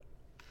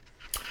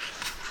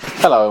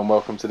Hello and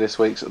welcome to this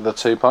week's The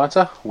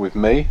Two-Pinter with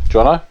me,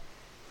 Jono.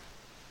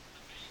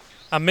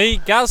 And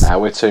me, Gaz.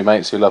 We're two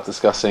mates who love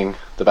discussing,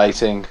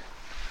 debating,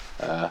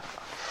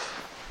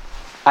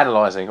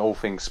 analysing all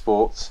things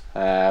sports.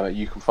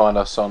 You can find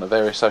us on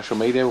various social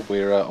media.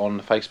 We're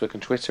on Facebook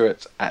and Twitter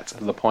at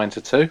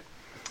ThePinter2,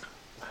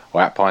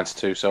 or at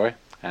Pinter2, sorry.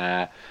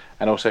 And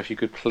also, if you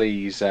could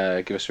please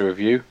give us a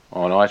review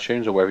on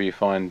iTunes or wherever you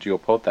find your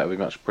pod, that would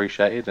be much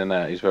appreciated, and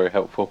is very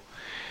helpful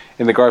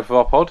in the growth of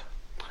our pod.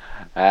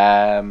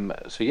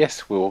 So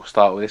yes, we'll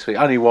start with this week.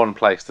 Only one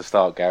place to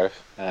start,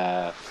 Gareth,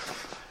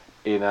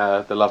 in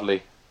the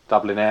lovely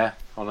Dublin air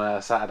on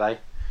a Saturday.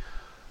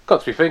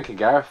 Got to be thinking,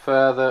 Gareth,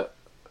 that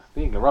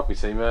the England rugby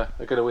team are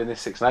going to win this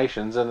Six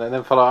Nations and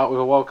then follow up with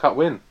a World Cup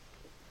win.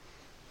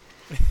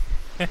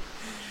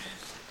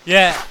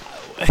 Yeah,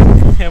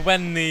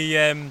 when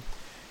the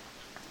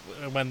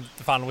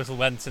final whistle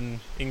went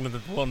and England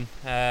had won,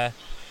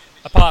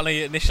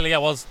 apparently initially I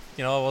was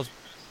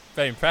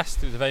very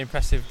impressed. It was a very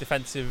impressive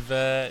defensive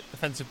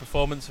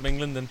performance from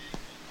England, and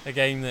a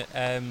game that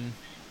I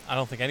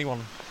don't think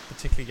anyone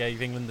particularly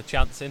gave England a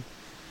chance in.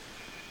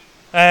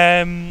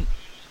 And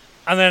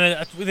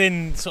then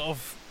within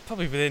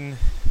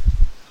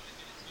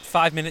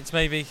 5 minutes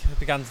maybe, I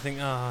began to think,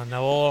 oh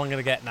no, all I'm going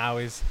to get now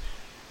is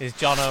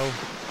Jono,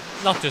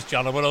 not just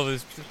Jono, but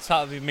others,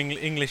 the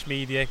English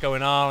media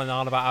going on and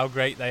on about how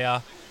great they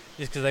are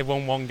just because they've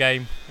won one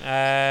game.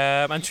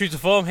 And true to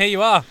form, here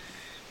you are.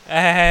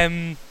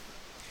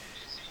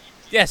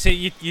 Yeah, so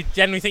you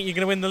generally think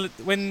you're going to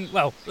win?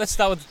 Well, let's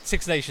start with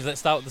Six Nations.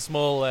 Let's start with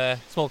the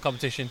small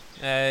competition.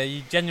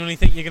 You genuinely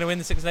think you're going to win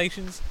the Six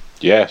Nations?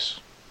 Yes.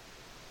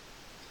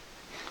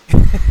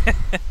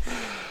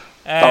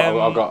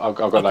 I've got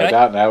no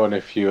doubt now. And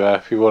if you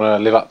want to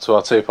live up to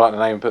our two-partner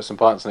name and put some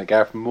pints in it,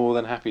 Gareth, I'm more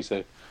than happy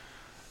to.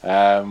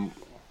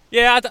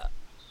 Yeah,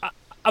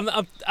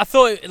 I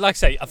thought, like I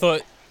say, I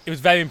thought it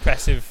was very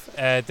impressive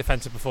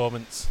defensive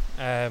performance.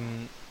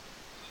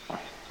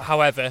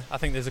 However, I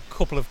think there's a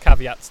couple of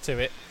caveats to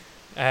it.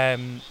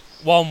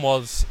 One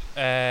was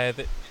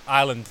that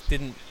Ireland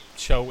didn't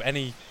show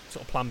any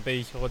sort of plan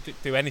B or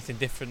do anything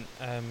different.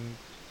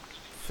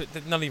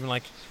 Not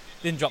even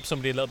didn't drop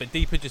somebody a little bit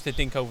deeper, just a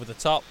dink over the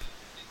top.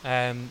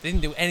 Didn't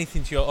do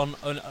anything to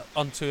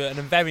onto an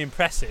very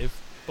impressive,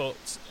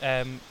 but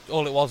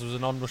all it was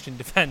an on-rushing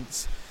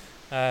defence.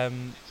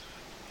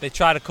 They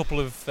tried a couple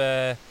of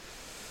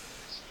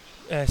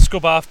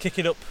scrub half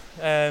kicking up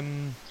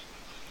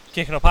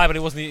high, but it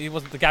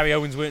wasn't the Gary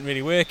Owens weren't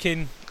really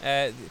working.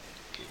 It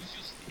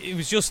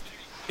was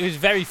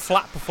very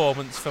flat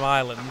performance from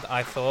Ireland,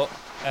 I thought.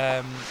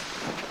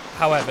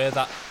 However,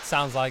 that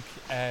sounds like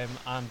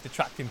I'm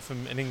detracting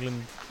from a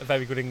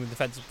very good England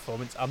defensive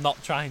performance. I'm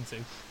not trying to,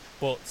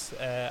 but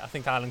I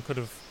think Ireland could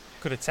have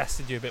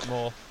tested you a bit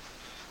more.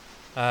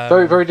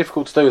 Very, very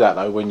difficult to do that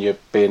though when you're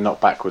being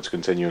knocked backwards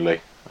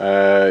continually.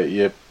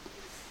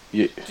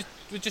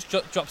 Just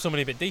drop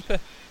somebody a bit deeper.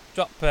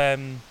 That's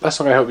not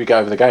going to help you get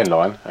over the gain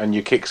line, and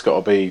your kick's got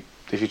to be,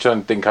 if you try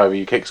and dink over,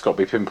 your kick's got to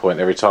be pinpoint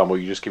every time, or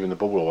you're just giving the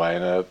ball away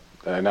in an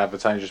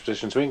advantageous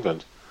position to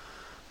England.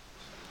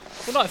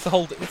 Well, not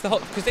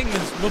because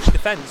England's rush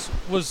defence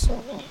was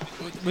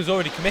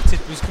already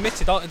committed.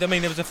 I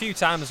mean, there was a few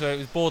times where it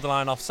was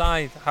borderline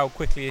offside how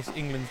quickly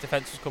England's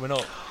defence was coming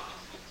up.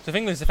 So if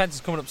England's defence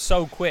is coming up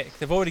so quick,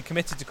 they've already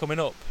committed to coming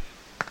up.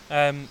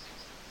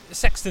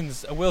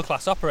 Sexton's a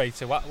world-class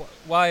operator.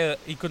 Why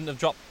he couldn't have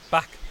dropped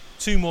back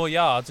 2 more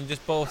yards and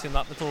just bought in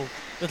that little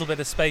bit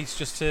of space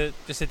just to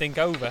dink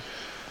over?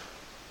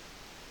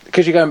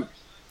 Because you go.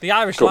 The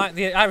Irish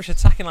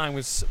attacking line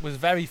was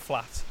very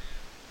flat.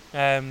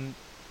 There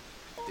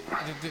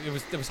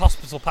was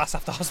hospital pass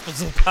after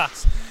hospital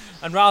pass,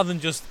 and rather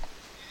than just,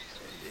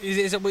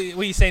 what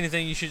you're saying is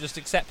that you should just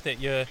accept it.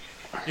 You're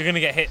going to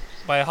get hit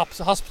by a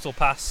hospital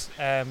pass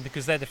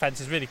because their defence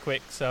is really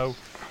quick. So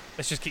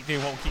let's just keep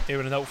doing what we keep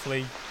doing, and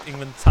hopefully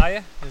England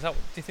tire. Is that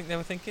what do you think they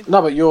were thinking?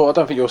 No, but I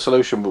don't think your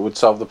solution would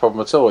solve the problem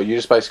at all. You're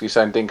just basically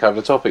saying dink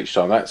over the top each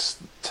time. That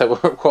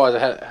requires a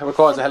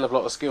hell of a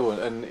lot of skill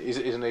and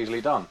isn't easily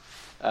done.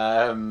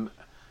 No.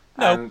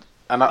 And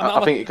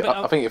I think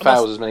it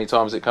fails as many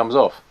times as it comes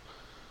off.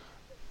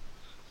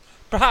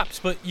 Perhaps,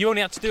 but you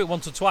only had to do it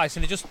once or twice,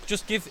 and it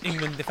just give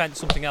England defence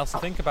something else to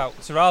think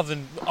about. So rather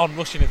than on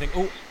rushing and think,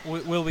 oh,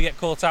 will we get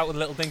caught out with a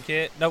little dink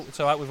here? No, it's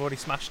all right. We've already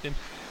smashed him.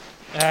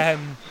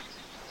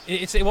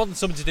 It wasn't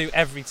something to do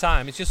every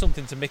time. It's just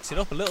something to mix it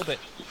up a little bit,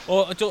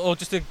 or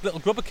just a little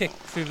grubber kick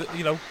through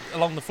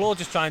along the floor,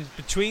 just trying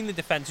between the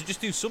defence, or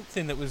just do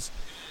something that was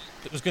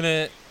going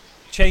to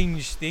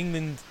change the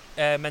England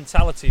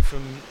mentality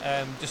from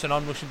just an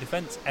on-rushing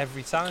defence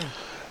every time.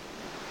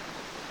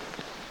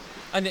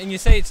 And you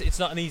say it's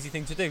not an easy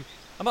thing to do.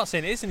 I'm not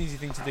saying it is an easy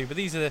thing to do, but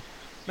these are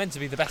meant to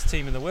be the best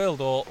team in the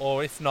world,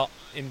 or if not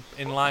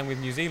in line with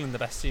New Zealand, the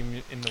best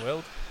team in the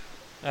world.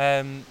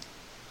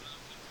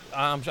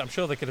 I'm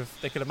sure they could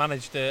have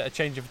managed a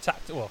change of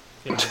tactics. Well,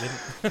 they didn't.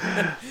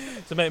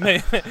 So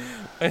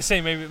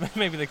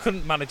maybe they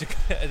couldn't manage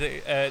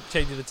a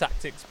change of the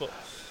tactics, but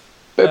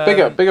But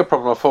bigger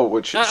problem I thought,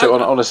 which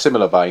on a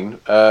similar vein,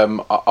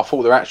 I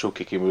thought their actual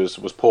kicking was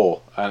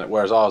poor, and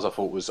whereas ours I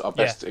thought was our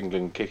best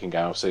England kicking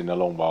game I've seen in a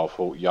long while. I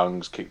thought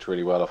Young's kicked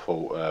really well. I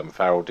thought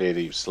Farrell did.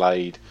 He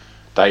Slade,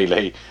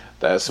 Daly.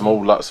 There's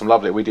some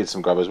lovely. We did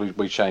some grubbers.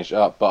 We changed it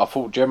up, but I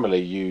thought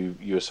generally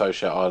you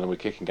associate Ireland with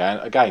kicking game.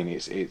 Again,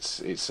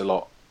 it's a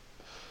lot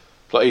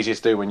easier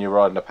to do when you're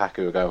riding a pack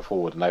who are going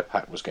forward, and their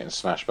pack was getting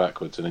smashed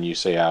backwards, and then you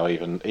see how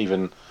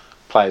even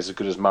players as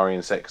good as Murray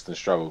and Sexton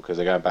struggle because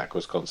they're going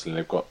backwards constantly.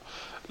 They've got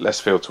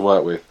less field to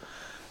work with,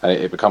 and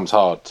it becomes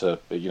hard to,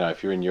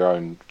 if you're in your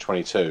own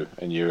 22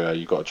 and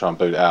you've got to try and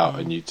boot it out,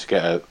 and you to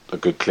get a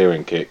good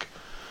clearing kick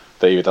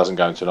that either doesn't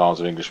go into an arms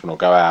of Englishman or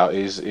go out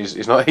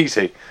is not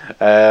easy,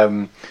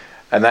 and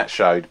that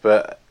showed.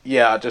 But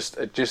yeah,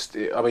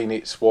 I mean,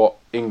 it's what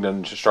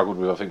England struggled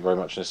with, I think, very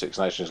much in the Six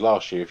Nations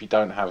last year. If you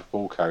don't have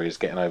ball carriers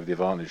getting over the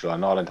advantage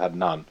line, Ireland had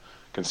none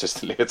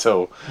consistently at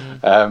all.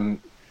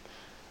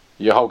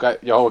 Your whole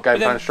game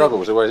plan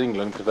struggles. Whereas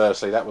England,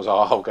 conversely, that was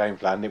our whole game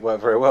plan. And it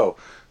worked very well.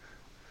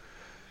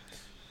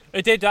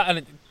 It did that, and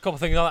a couple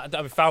of things like that.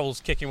 I mean, Farrell's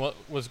kicking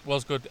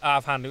was good out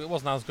of hand. It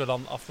wasn't as good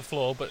off the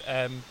floor, but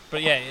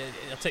yeah,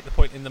 I take the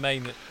point in the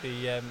main that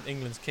the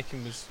England's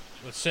kicking was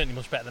certainly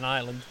much better than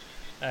Ireland,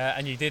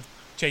 and you did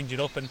change it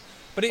up.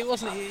 But it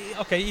wasn't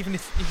okay. Even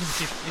if you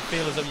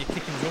feel as though your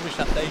kicking's rubbish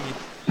that day,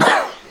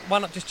 why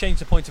not just change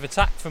the point of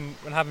attack from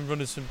having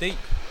runners from deep,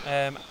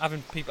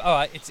 having people. All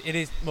right, it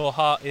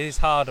is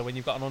harder when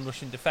you've got an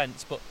onrushing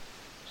defence, but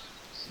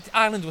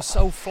Ireland was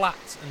so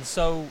flat and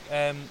so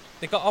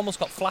they almost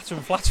got flatter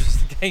and flatter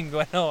as the game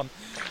went on,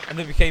 and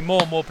they became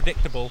more and more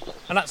predictable.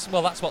 And that's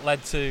what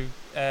led to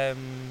at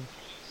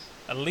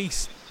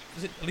least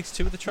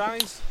two of the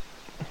tries.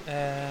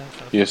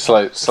 Slade's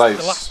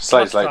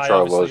late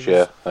try was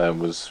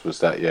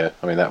that. Yeah,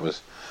 I mean that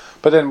was.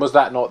 But then was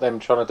that not them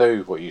trying to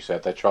do what you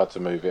said? They tried to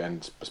move it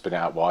and spin it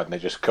out wide, and they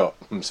just got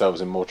themselves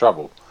in more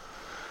trouble.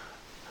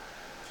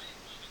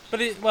 But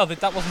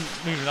that wasn't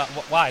moving that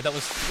wide. That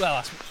was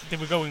they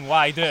were going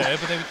wider,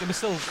 but they were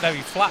still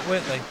very flat,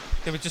 weren't they?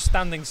 They were just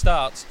standing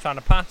starts trying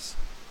to pass.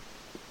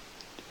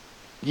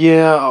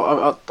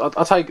 Yeah,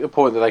 I take the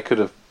point that they could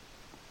have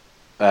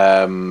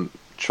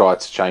tried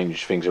to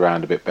change things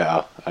around a bit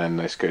better, and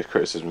this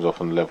criticism is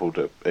often levelled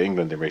at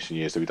England in recent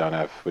years that we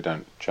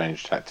don't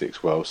change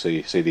tactics well.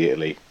 See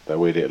the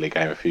weird Italy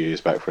game a few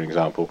years back, for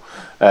example.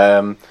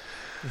 Yeah.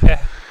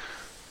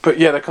 But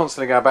yeah, they're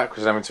constantly going backwards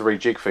and having to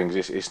rejig things.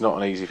 It's not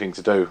an easy thing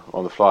to do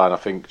on the fly, and I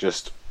think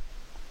just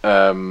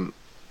I'd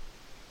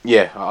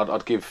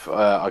give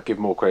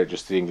more credit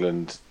just to the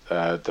England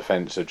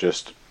defence of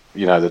just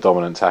the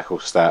dominant tackle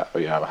stat.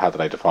 How do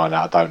they define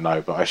that? I don't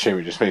know, but I assume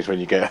it just means when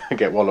you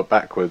get walloped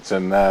backwards,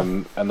 and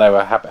they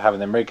were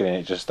having them rigging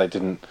it. Just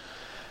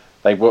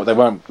they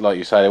weren't, like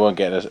you say, they weren't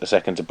getting a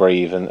second to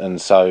breathe, and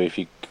so if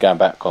you're going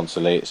back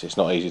constantly, it's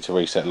not easy to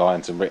reset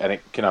lines, and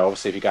it,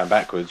 obviously if you're going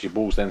backwards, your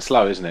ball's then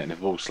slow, isn't it? And if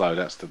the ball's slow,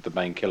 that's the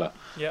main killer.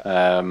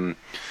 Yeah.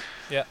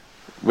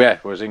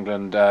 Whereas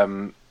England,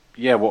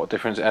 what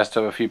difference it has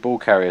to have a few ball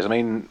carriers. I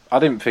mean, I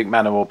didn't think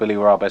Manu or Billy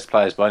were our best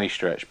players by any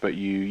stretch, but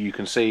you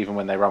can see even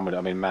when they run with it.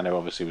 I mean, Manu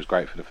obviously was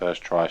great for the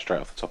first try,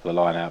 straight off the top of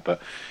the line out, but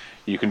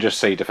you can just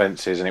see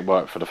defences, and it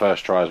worked for the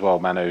first try as well.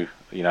 Manu,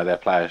 their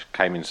player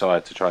came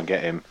inside to try and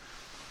get him.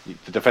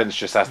 The defence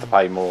just has to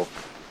pay more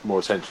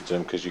attention to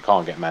him because you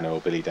can't get Manu or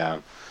Billy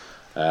down,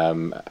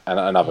 and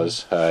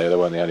others. They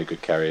weren't the only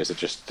good carriers. They're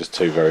just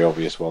two very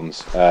obvious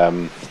ones.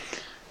 And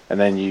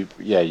then you're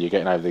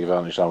getting over the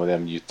advantage line with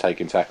them. You're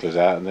taking tacklers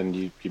out, and then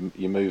you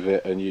move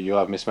it, and you'll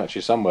have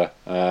mismatches somewhere.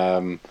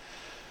 And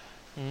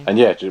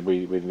yeah,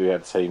 we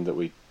had a team that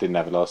we didn't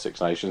have in the last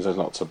Six Nations. There's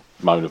not to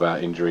moan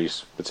about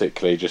injuries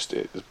particularly,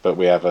 but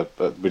we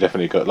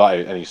definitely got,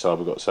 like any side,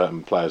 we've got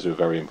certain players who are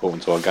very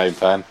important to our game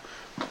plan.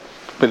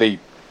 Billy,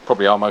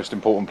 probably our most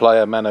important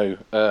player. Manu,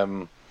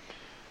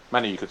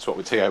 you could swap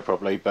with Teo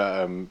probably,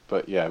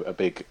 but yeah, a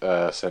big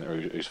centre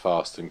who's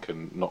fast and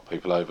can knock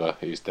people over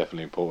is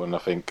definitely important. I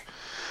think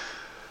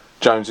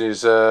Jones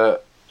is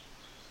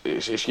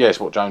it's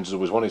what Jones has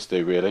always wanted to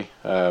do really,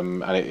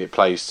 and it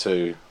plays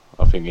to,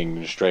 I think,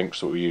 England's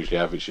strengths, what we usually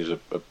have, which is a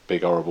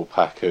big horrible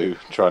pack who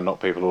try and knock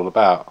people all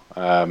about.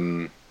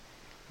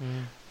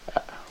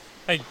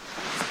 Hey,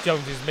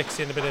 Jones is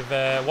mixing a bit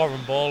of Warren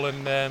Ball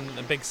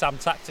and Big Sam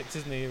tactics,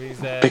 isn't he? He's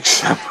Big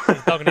Sam.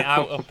 He's dogging it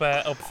out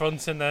up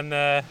front, and then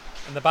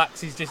in the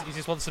backs he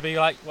just wants to be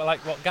like what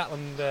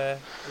Gatland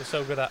was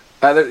so good at.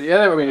 I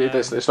mean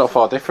it's not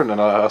far different. And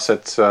I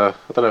said I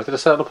don't know, did I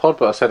say it on the pod?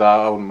 But I said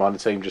I wouldn't mind a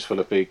team just full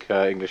of big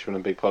Englishmen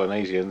and big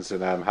Polynesians,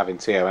 and having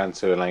Teo and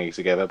Tuolangi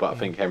together. But I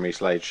think Henry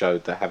Slade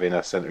showed that having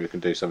a centre who can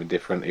do something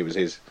different. It was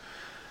his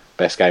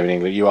best game in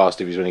England. You asked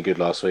if he was any good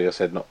last week. I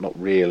said not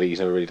really. He's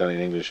never really done it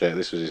in English yet.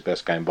 This was his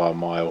best game by a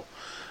mile.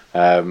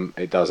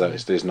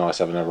 It's nice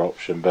having another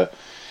option. But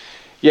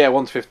yeah,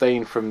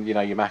 1-15 from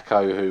your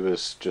Mako, who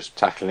was just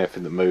tackling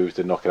everything that moved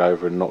and knocking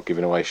over and not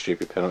giving away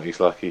stupid penalties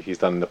like he's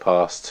done in the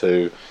past,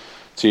 to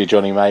your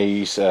Johnny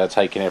Mays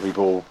taking every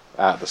ball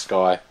out of the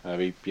sky. I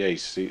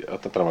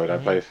don't know why we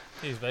don't play.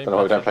 He's very I don't know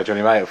why we don't play impressive.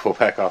 Johnny May at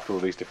fullback after all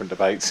these different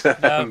debates.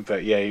 No.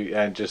 But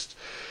and just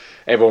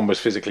everyone was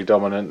physically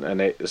dominant,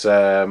 and it's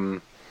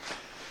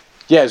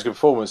yeah, it's a good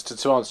performance.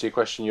 To answer your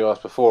question you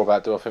asked before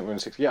about do I think we're in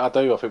six? Yeah, I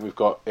do. I think we've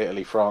got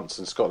Italy, France,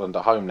 and Scotland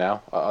at home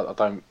now. I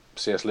don't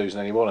see us losing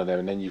any one of them.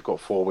 And then you've got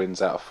 4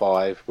 wins out of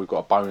 5. We've got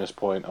a bonus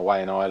point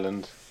away in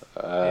Ireland.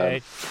 Yeah,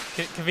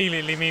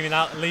 conveniently leaving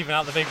out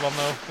the big one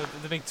though,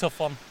 the big tough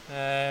one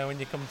when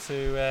you come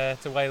to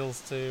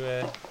Wales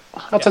to.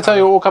 I'll tell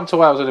you, we'll come to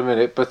Wales in a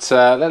minute, but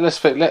let's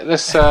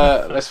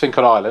think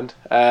on Ireland.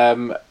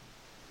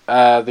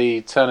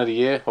 The turn of the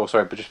year, or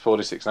sorry, but just before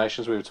the Six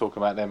Nations, we were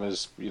talking about them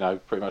as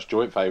pretty much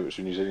joint favourites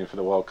with New Zealand for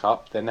the World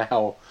Cup. They're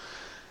now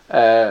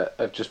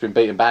have just been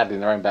beaten badly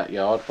in their own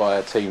backyard by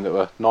a team that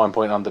were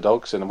 9-point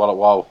underdogs. And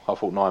while I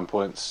thought 9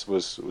 points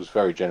was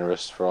very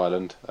generous for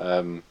Ireland,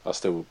 I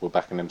still were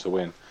backing them to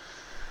win.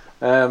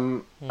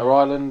 Are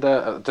Ireland?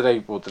 Did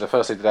they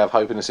have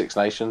hope in the Six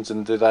Nations,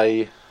 and do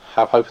they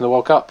have hope in the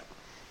World Cup?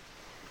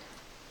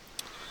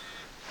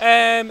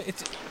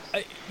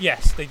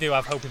 Yes, they do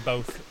have hope in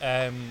both.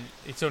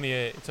 It's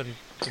only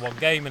one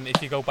game, and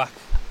if you go back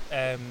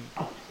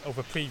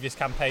over previous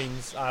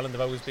campaigns, Ireland have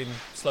always been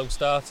slow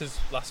starters.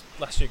 Last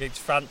year against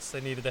France,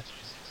 they needed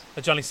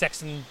a Johnny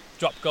Sexton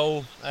drop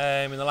goal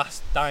in the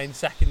last dying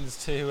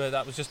seconds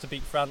that was just to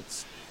beat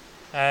France.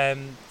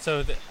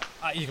 So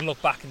you can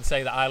look back and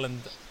say that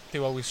Ireland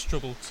do always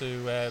struggle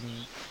to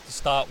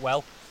start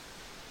well.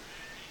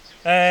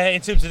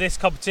 In terms of this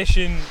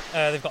competition,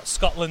 they've got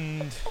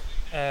Scotland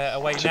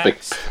away it's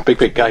next. A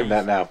big game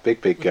now.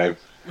 Big game.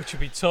 Which would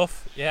be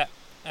tough, yeah.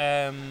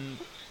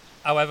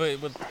 However,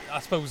 I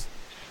suppose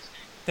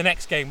the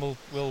next game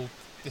will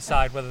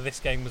decide whether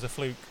this game was a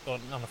fluke or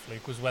not a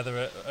fluke, was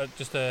whether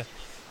just a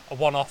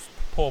one-off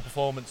poor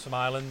performance from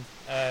Ireland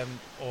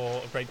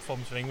or a great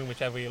performance from England,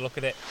 whichever you look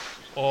at it,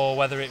 or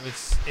whether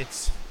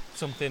it's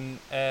something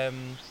a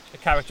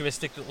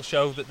characteristic that will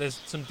show that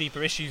there's some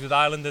deeper issues with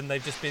Ireland and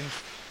they've just been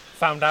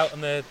found out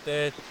and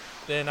they're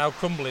now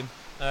crumbling.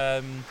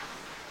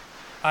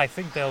 I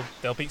think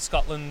they'll beat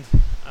Scotland,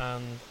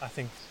 and I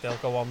think they'll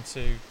go on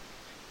to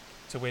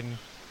win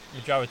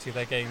majority of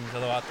their games.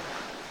 Although I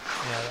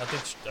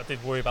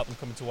did worry about them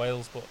coming to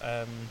Wales, but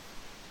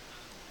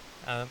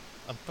I'm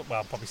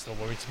probably still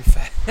worried, to be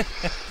fair.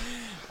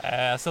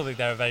 I still think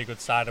they're a very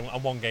good side, and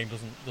one game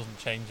doesn't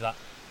change that.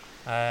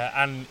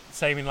 And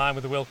same in line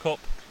with the World Cup.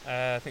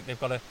 I think they've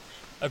got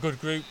a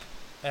good group,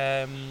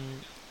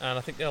 and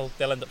I think they'll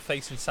end up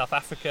facing South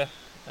Africa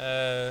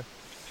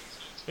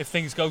if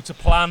things go to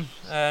plan.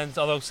 And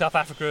although South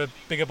Africa are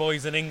bigger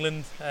boys than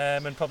England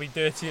and probably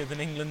dirtier than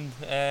England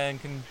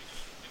and can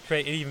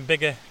create an even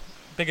bigger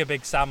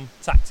Big Sam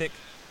tactic,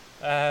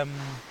 I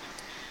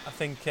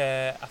think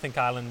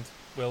Ireland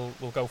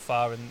will go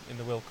far in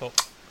the World Cup.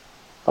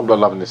 I'm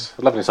loving this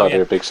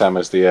idea of Big Sam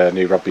as the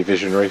new rugby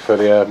visionary for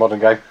the modern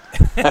game.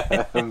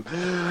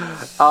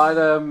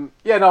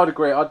 I'd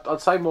agree.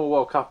 I'd say more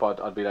World Cup.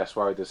 I'd be less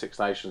worried than Six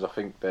Nations. I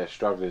think they're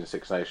struggling in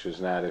Six Nations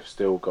now. They've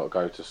still got to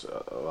go to.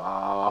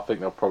 I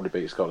think they'll probably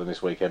beat Scotland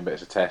this weekend, but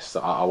it's a test.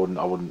 I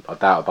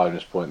doubt a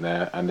bonus point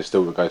there, and they've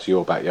still got to go to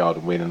your backyard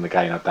and win. And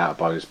again, I doubt a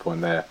bonus point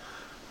there.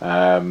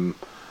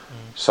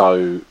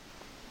 So.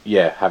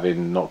 Yeah,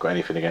 having not got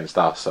anything against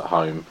us at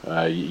home,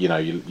 you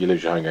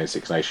lose your home game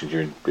Six Nations,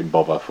 you're in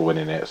bother for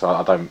winning it. So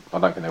I don't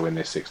think they win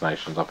this Six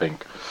Nations. I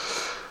think,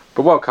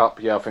 but World Cup,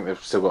 I think they've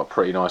still got a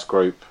pretty nice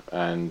group,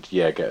 and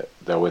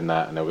they'll win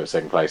that, and they'll get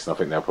second place, and I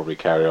think they'll probably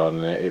carry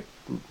on. And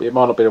it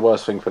might not be the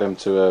worst thing for them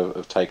to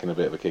have taken a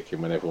bit of a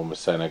kicking when everyone was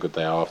saying how good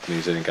they are after the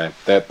New Zealand game.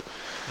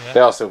 They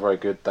are still very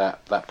good.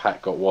 That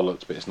pack got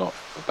walloped, but it's not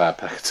a bad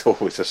pack at all.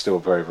 It's still a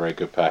very, very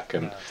good pack,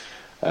 and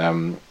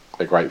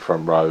a great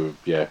front row.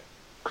 Yeah.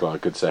 A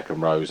good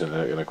second rows and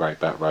a great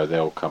back row.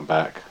 They'll come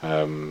back.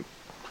 Someone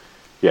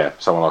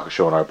like a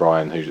Sean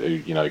O'Brien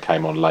who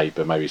came on late,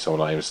 but maybe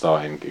someone like him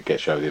starting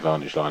gets you over the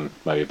advantage line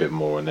maybe a bit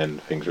more, and then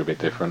things are a bit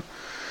different.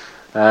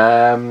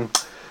 You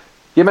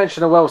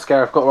mentioned a Welsh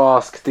scare. I've got to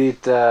ask: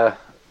 Did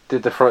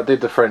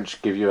the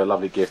French give you a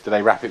lovely gift? Did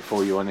they wrap it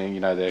for you on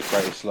their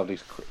greatest lovely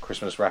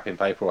Christmas wrapping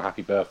paper, or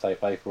happy birthday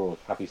paper, or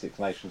happy Six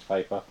Nations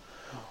paper?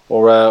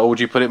 Or would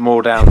you put it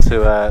more down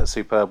to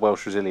superb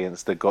Welsh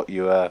resilience that got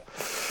you a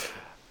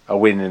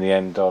win in the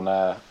end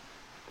on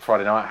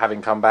Friday night,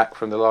 having come back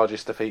from the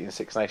largest defeat in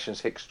Six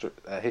Nations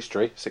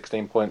history,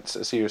 16 points.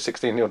 So you were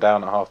 16-0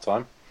 down at half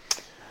time,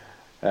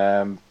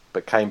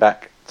 but came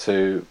back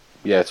to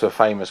a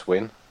famous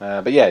win.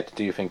 Do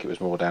you think it was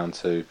more down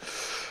to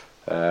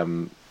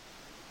the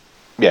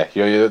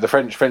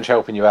French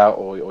helping you out,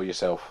 or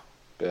yourself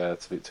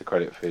to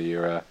credit for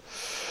your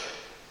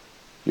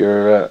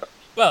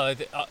well,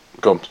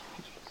 go on.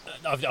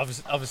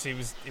 Obviously,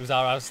 it was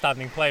our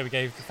outstanding play. We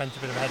gave the French a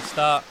bit of a head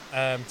start,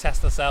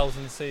 test ourselves,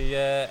 and see,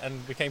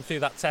 and we came through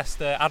that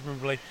test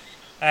admirably.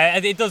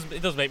 And it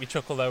does make me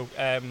chuckle though.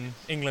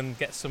 England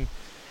gets some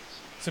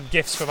some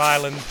gifts from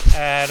Ireland,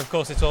 and of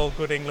course it's all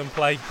good England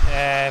play.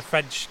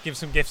 French give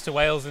some gifts to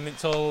Wales, and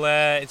it's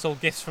all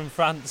gifts from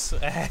France.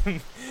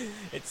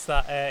 It's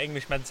that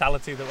English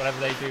mentality that whatever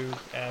they do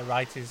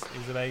right is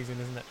amazing,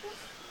 isn't it?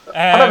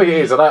 I don't think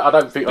it is. I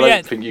don't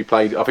think you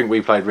played. I think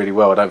we played really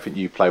well. I don't think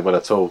you played well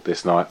at all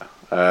this night.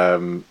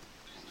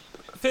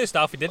 First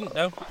half we didn't.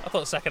 No, I thought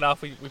the second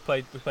half we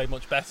played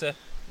much better.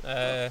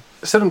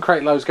 Still didn't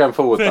create loads going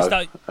forward First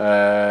though.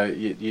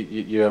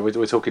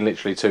 We're talking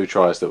literally 2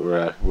 tries that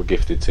were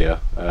gifted to you.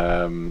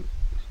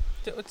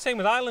 Same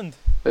with Ireland.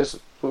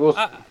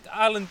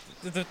 Ireland,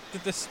 the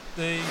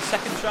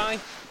second try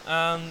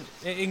and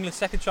England's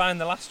second try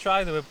and the last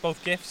try, they were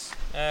both gifts.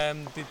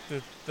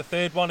 The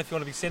third one, if you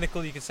want to be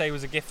cynical, you could say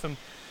was a gift from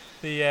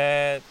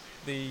the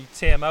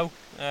TMO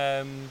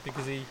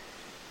because he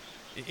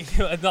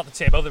not the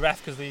TMO, the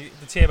ref, because the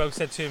TMO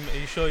said to him, "Are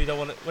you sure you don't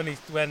want it?"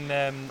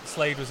 When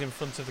Slade was in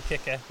front of the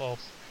kicker, or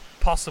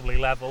possibly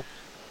level,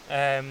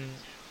 the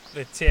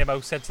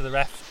TMO said to the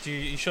ref, are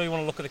you sure you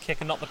want to look at the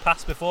kick and not the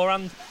pass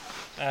beforehand?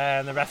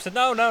 And the ref said,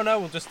 no,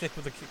 we'll just stick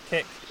with the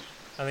kick.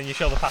 And then you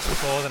show the pass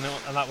before, and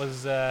that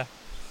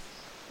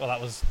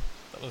was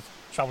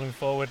travelling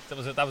forward.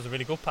 That was a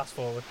really good pass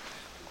forward.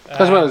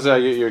 As well as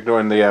you're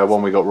ignoring the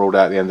one we got ruled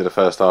out at the end of the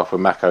first half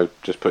when Mako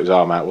just put his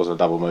arm out. It wasn't a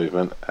double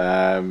movement.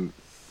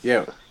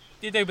 Yeah.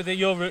 You do, but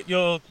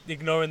you're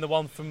ignoring the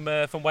one from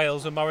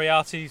Wales when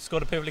Moriarty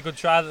scored a perfectly good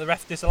try that the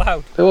ref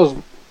disallowed. It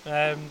wasn't.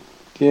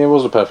 It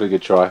was a perfectly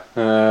good try.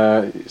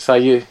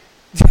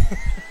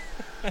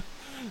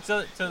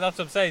 So that's what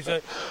I'm saying. So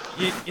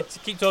you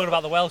keep talking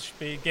about the Welsh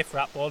being gift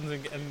wrap ones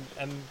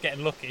and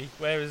getting lucky,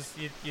 whereas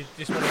you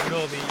just want to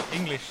ignore the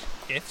English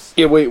gifts.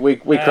 Yeah, we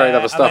created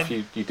other stuff.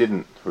 You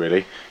didn't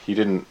really. You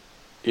didn't.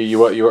 You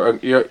were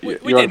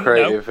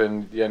uncreative,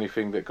 and the only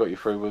thing that got you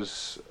through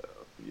was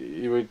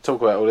you would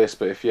talk about all this.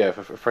 But if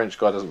a French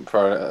guy doesn't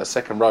throw a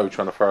second row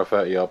trying to throw a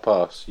 30-yard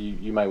pass,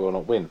 you may well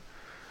not win.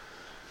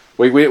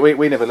 We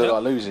never looked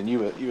like losing. You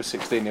were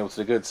 16-0 to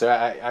the good. So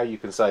how you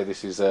can say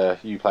this is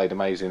you played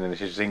amazing and it's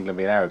just England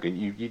being arrogant?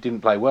 You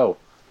didn't play well,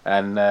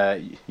 and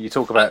you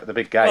talk about the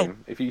big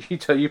game. If you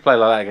play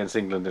like that against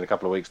England in a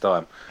couple of weeks'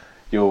 time,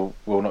 we'll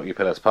knock your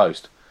pillar to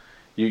post.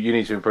 You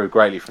need to improve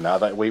greatly from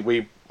that.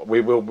 We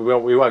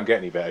won't get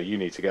any better. You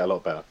need to get a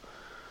lot better.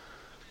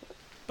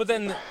 But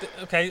then,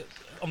 okay,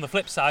 on the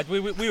flip side,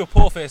 we were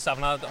poor first half,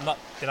 and I'm not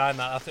denying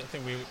that. I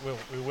think we were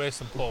worse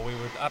than poor. We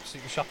were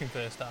absolutely shocking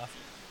first half.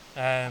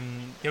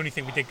 The only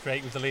thing we did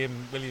create was the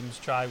Liam Williams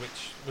try,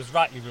 which was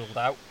rightly ruled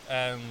out,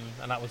 and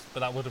that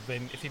would have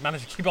been, if he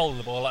managed to keep hold of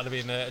the ball, that would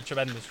have been a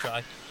tremendous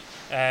try.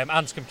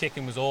 Anscombe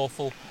kicking was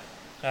awful.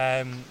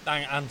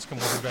 Anscombe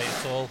wasn't great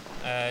at all.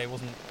 I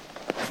suppose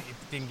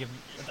he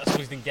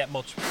didn't get that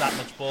much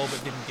ball,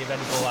 but didn't give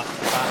any ball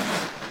after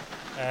that.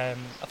 I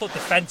thought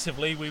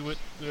defensively we were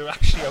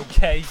actually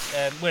okay.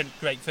 Weren't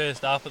great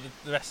first half, but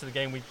the rest of the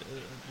game we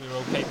were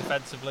okay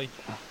defensively.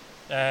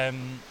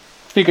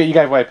 You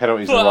gave away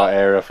penalties in the right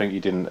area. I think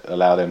you didn't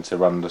allow them to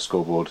run the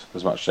scoreboard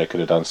as much as they could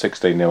have done.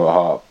 16-0 at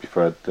heart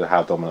for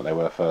how dominant they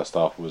were first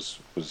half was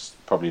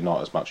probably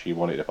not as much as you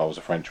wanted if I was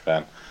a French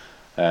fan.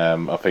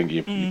 I think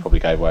you probably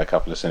gave away a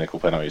couple of cynical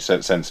penalties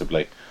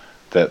sensibly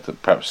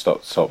that perhaps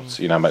stopped 7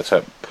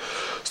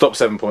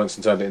 points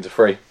and turned it into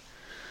 3.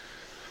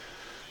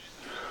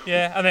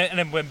 Yeah, and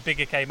then when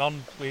Biggar came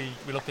on, we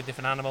looked a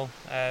different animal.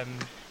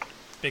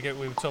 Biggar,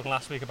 we were talking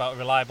last week about a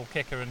reliable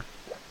kicker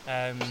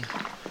and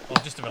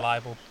just a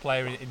reliable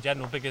player in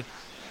general. Biggar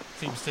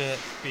seems to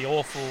be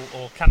awful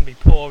or can be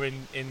poor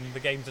in the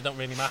games that don't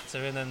really matter,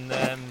 and then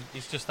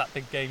he's just that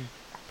big game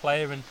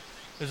player and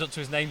lives up to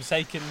his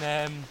namesake.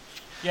 And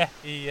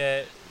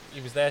he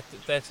was there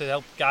to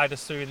help guide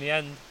us through in the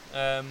end.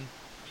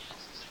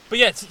 But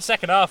yeah,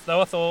 second half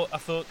though, I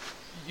thought.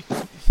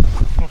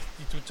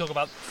 We talk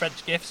about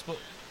French gifts, but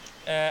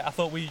I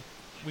thought we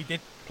did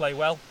play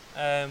well.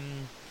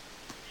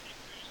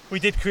 We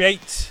did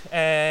create.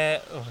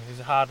 It was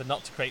harder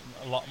not to create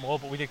a lot more,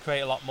 but we did create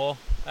a lot more.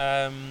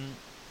 The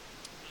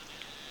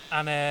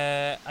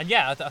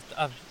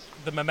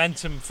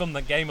momentum from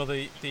that game, or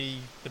the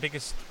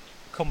biggest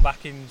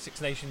comeback in Six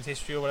Nations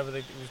history, or whatever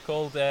it was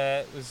called,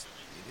 was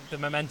the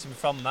momentum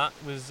from that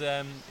is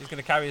going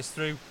to carry us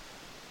through.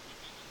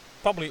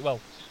 Probably, well,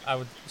 I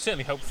would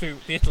certainly hope through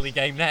the Italy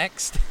game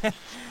next, but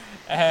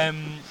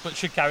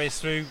should carry us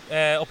through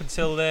up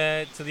until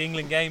to the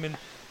England game.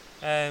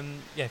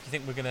 And if you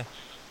think we're gonna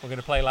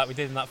play like we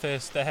did in that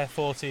first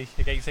 40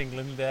 against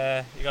England,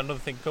 you got another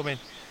thing coming.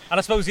 And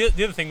I suppose the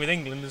other thing with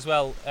England as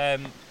well,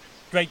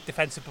 great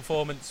defensive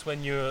performance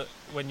when you're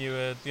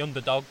the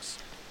underdogs.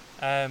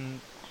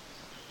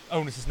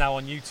 Onus is now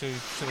on you to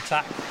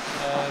attack.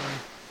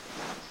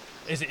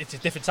 It's a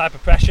different type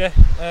of pressure.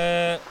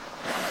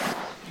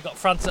 You've got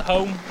France at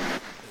home.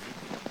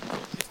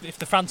 If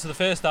the France of the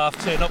first half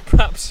turn up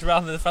perhaps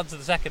rather than the France of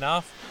the second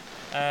half,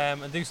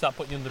 and do start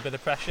putting you under a bit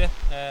of pressure,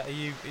 are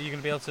you going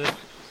to be able to?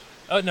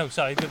 Oh no,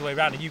 sorry, the other way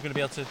around. Are you going to be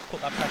able to put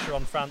that pressure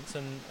on France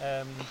and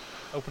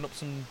open up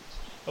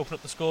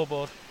the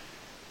scoreboard?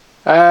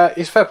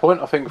 It's a fair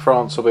point. I think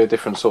France will be a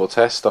different sort of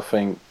test. I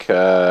think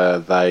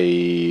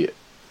they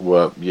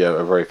were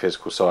a very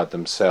physical side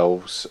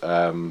themselves.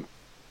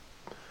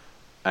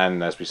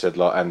 And as we said,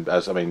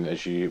 as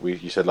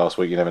you said last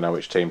week, you never know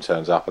which team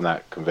turns up, and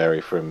that can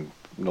vary from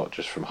not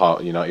just from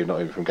half, not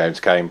even from game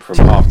to game, from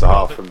half to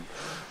half,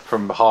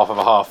 from half of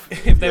a half.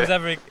 If there was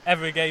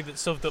ever a game that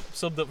summed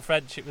up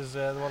French, it was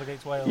the one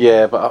against Wales.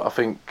 Yeah, but I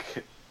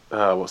think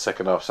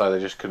second half, so they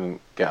just couldn't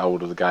get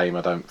hold of the game.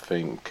 I don't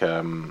think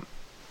they're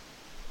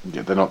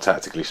not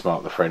tactically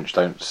smart. The French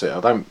I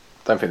don't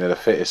think they're the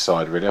fittest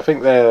side really. I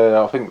think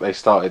they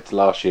started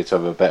last year to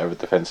have a better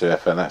defensive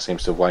effort, and that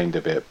seems to have waned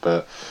a bit,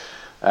 but.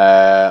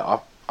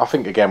 I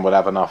think again we'll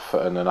have enough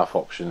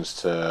options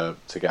to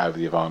get over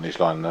the advantage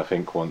line, and I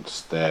think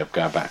once they're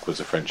going backwards,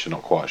 the French are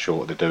not quite sure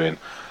what they're doing.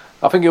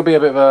 I think it'll be a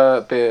bit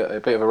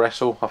of a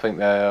wrestle. I think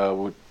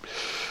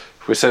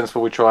if we're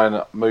sensible, we try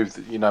and move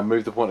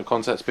the point of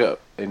contact a bit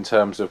in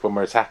terms of when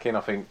we're attacking.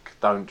 I think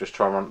don't just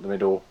try and run up the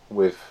middle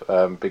with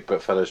big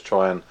butt fellas.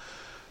 Try and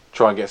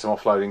get some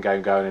offloading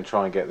game going and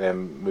try and get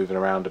them moving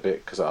around a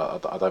bit, because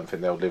I don't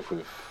think they'll live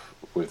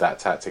with that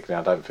tactically.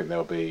 I don't think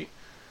they'll be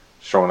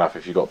strong enough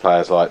if you've got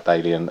players like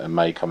Daly and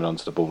May coming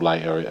onto the ball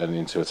later and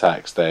into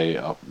attacks.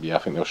 I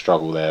think they'll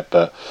struggle there.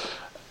 But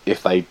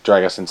if they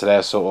drag us into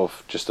their sort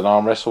of just an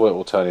arm wrestle, it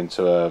will turn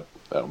into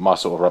my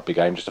sort of rugby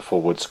game, just a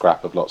forward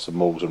scrap of lots of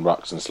mauls and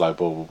rucks and slow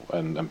ball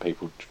and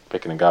people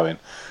picking and going.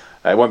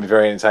 It won't be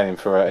very entertaining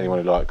for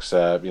anyone who likes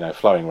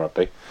flowing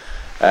rugby.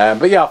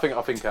 But yeah, I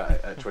think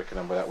at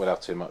Twickenham we'll have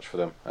too much for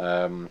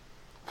them.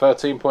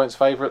 13 points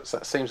favourites,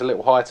 that seems a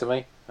little high to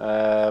me.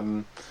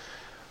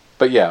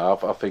 But yeah,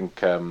 I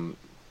think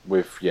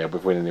with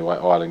winning the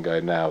Ireland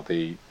game now,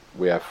 we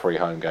have 3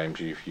 home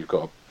games. You've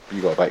got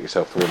to back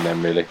yourself to win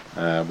them really.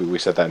 We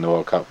said that in the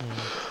World Cup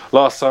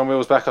last time. We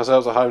always back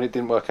ourselves at home. It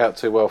didn't work out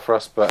too well for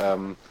us, but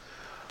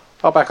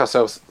I'll back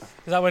ourselves.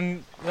 Is that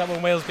when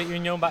Wales beat you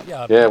in your own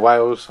backyard? Yeah,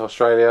 Wales,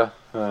 Australia.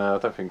 I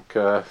don't think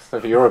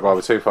Uruguay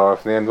were too far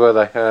off in the end, were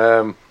they?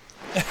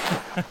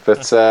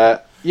 But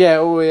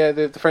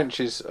the French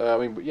is. I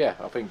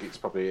think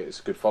it's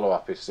a good follow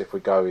up. If we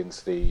go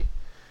into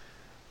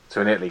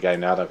an Italy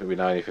game now, I don't think we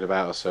know anything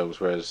about ourselves.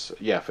 Whereas,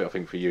 I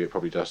think for you it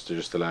probably does to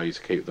just allow you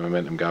to keep the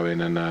momentum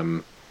going.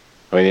 And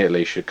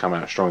Italy should come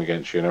out strong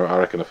against you. And I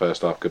reckon the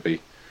first half could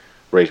be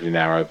reasonably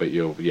narrow, but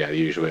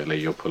usually Italy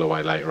you'll pull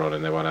away later on,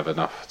 and they won't have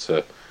enough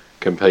to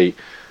compete.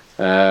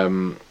 I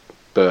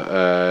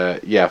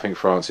think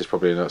France is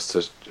probably us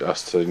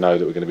to know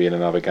that we're going to be in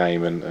another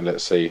game, and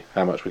let's see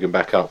how much we can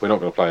back up. We're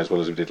not going to play as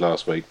well as we did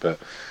last week, but.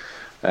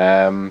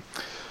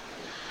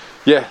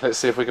 Let's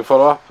see if we can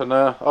follow up, and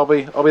I'll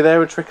be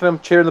there in Twickenham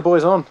cheering the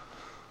boys on.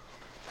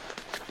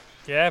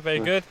 Yeah, very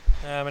good,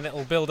 and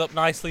it'll build up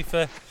nicely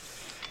for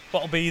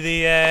what'll be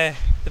the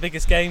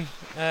biggest game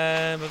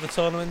of the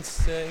tournament.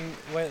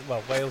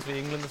 Wales v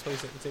England. I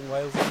suppose it's in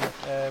Wales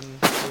in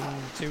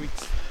 2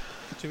 weeks.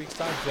 2 weeks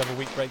time. We have a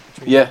week break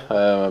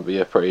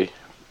between. Pretty.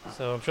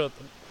 So I'm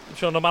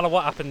sure no matter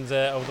what happens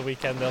over the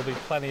weekend, there'll be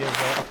plenty of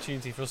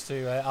opportunity for us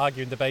to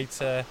argue and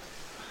debate.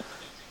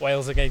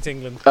 Wales against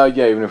England.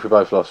 Even if we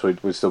both lost,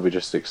 we'd still be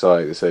just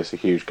excited. It's a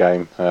huge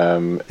game.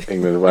 England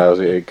and Wales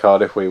in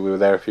Cardiff. We were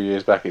there a few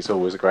years back. It's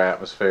always a great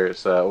atmosphere.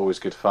 It's always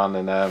good fun,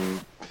 and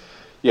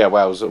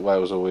Wales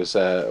always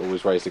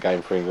raised the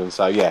game for England.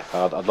 So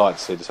I'd like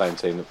to see the same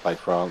team that played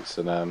France,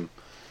 and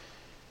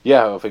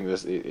I think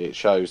it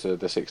shows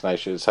the Six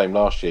Nations. Same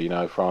last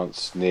year,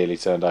 France nearly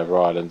turned over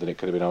Ireland, and it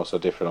could have been also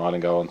different.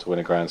 Ireland go on to win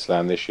a Grand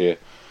Slam this year.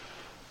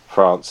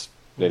 France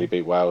nearly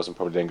beat Wales and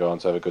probably didn't go on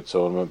to have a good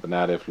tournament, but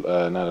now they've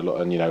learned a lot.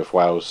 And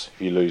if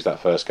you lose that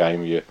first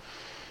game, you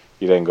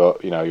then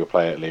got you'll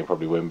play Italy and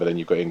probably win, but then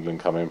you've got England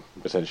coming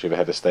potentially with a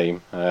head of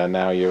steam.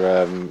 Now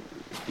you've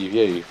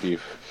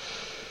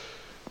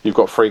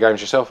got 3 games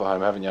yourself at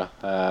home, haven't you?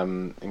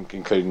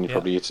 Including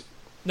probably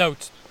No,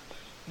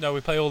 we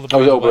play all the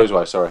Blues. All Blues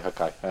away. Sorry,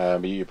 okay.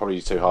 But you probably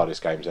your 2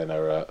 hardest games then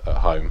are at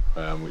home,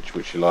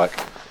 which you like.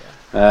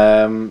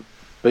 Yeah.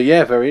 But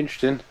very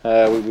interesting.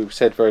 We've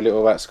said very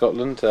little about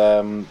Scotland,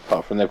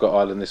 apart from they've got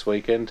Ireland this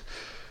weekend.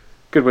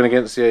 Good win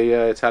against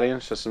the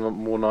Italians, just some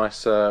more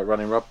nice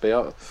running rugby.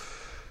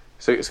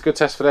 So it's a good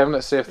test for them.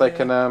 Let's see if they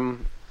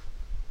can.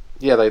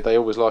 They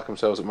always like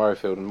themselves at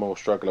Murrayfield and more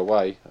struggle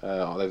away.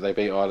 They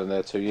beat Ireland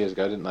there 2 years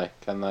ago, didn't they?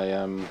 Can they?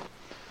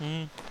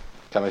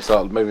 Can they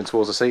start moving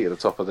towards a seat at the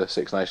top of the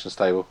Six Nations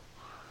table?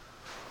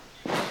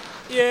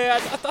 Yeah,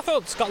 I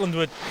thought Scotland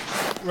were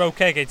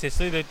okay against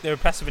Italy. They were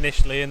impressive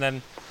initially, and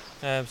then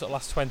sort of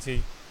last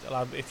 20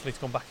 allowed Italy to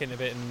come back in a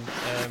bit.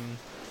 And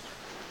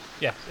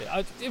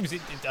I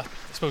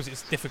suppose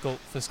it's difficult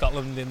for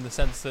Scotland in the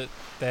sense that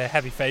they're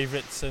heavy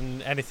favourites,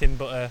 and anything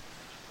but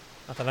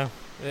I don't know.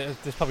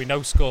 There's probably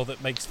no score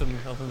that makes them,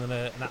 other than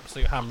an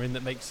absolute hammering,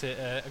 that makes it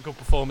a good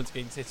performance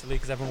against Italy,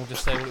 because everyone will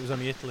just say, well, it was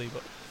only Italy.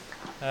 But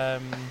a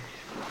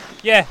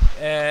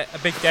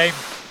big game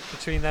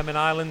between them and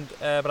Ireland.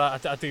 But I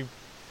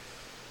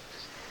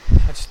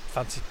just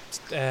fancy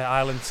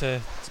Ireland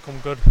to come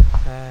good.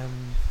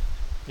 And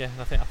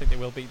I think they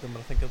will beat them, but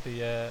I think it'll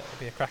be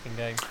a cracking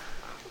game.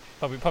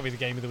 probably the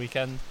game of the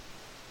weekend.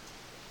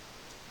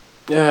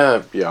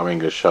 Yeah. I mean,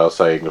 good show. I'll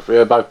say England.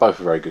 Yeah, both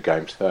are very good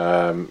games.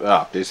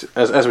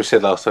 As we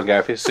said last time,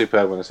 Gareth, it's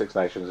superb when the Six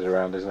Nations is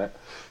around, isn't it?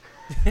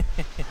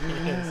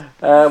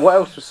 What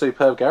else was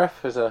superb, Gareth?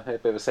 There's a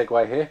bit of a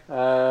segue here.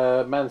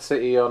 Man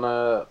City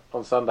on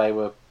Sunday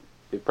were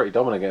pretty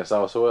dominant against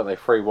Arsenal, weren't they?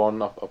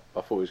 3-1. I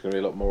thought it was going to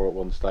be a lot more at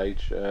one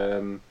stage.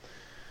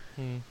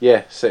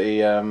 Yeah, City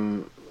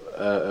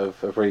have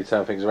really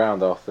turned things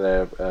around after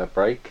their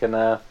break.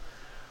 And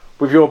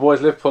with your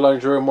boys, Liverpool only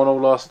drew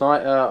 1-1 last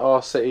night.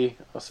 Are City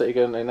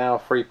going to now a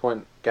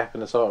 3-point gap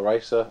in the title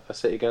race? Are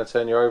City going to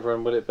turn you over,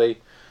 and will it be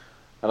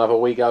another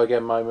we go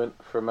again moment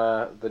from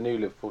the new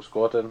Liverpool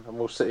squad, and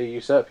will City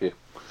usurp you?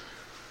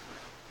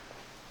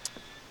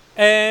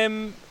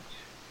 Yeah,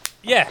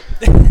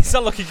 it's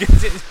not looking good.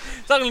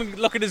 It's not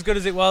looking as good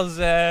as it was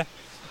a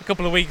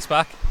couple of weeks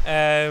back.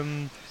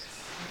 Having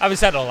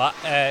said all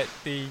that,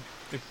 the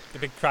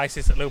big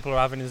crisis that Liverpool are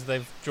having is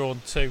they've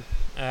drawn the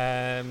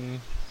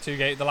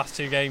last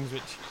two games,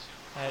 which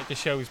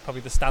just shows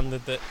probably the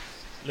standard that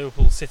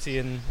Liverpool, City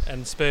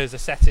and Spurs are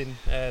setting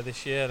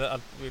this year.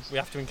 We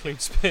have to include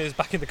Spurs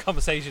back in the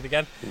conversation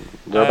again.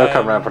 They'll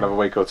come around for another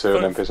week or two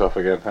and then piss off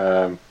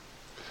again.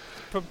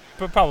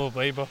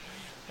 Probably, but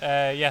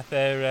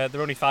they're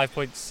only 5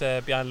 points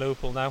behind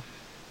Liverpool now.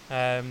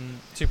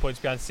 2 points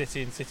behind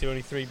City, and City are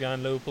only 3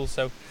 behind Liverpool.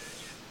 So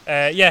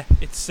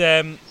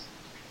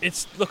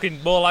it's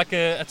looking more like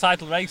a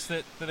title race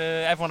that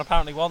everyone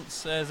apparently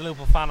wants. As a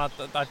Liverpool fan, I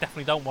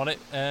definitely don't want it,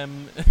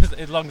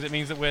 as long as it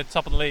means that we're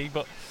top of the league.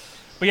 But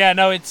yeah,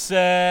 no, it's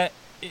been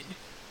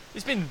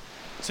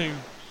 2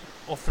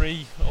 or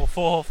 3 or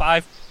 4 or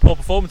 5 poor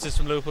performances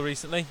from Liverpool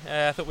recently.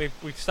 I thought we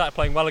started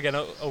playing well again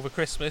over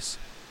Christmas,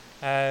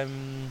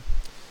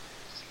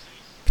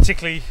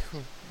 particularly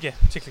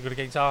good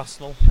against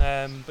Arsenal.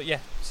 But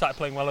yeah, started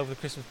playing well over the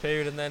Christmas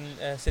period, and then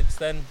since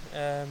then,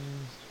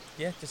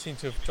 just seem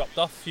to have dropped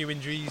off. A few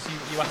injuries.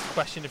 You asked a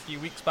question a few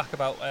weeks back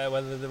about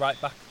whether the right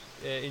back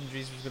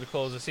injuries was going to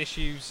cause us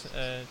issues.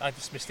 I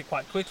dismissed it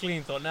quite quickly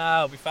and thought,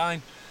 I'll be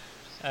fine.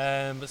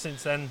 But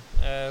since then,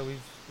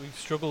 we've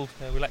struggled.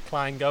 We let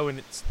Klein go, and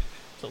it's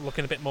sort of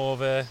looking a bit more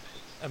of a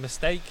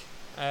mistake.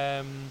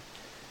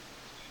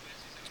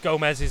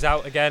 Gomez is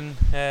out again.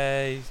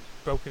 He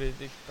broke a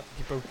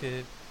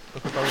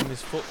bone in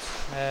his foot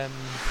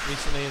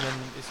recently, and then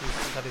he's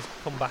had his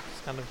comeback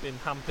kind of been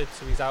hampered,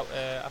 so he's out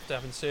after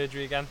having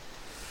surgery again.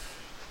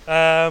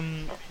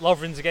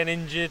 Lovren's again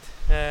injured.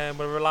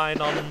 We're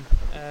relying on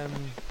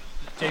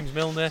James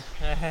Milner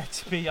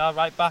to be our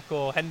right back,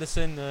 or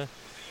Henderson,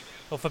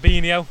 or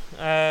Fabinho.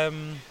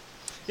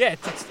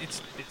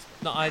 It's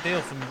not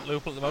ideal from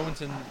Liverpool at the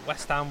moment. And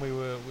West Ham, we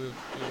were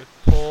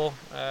poor.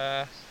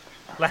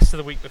 Leicester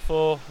the week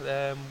before,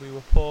 we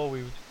were poor.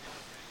 We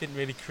didn't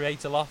really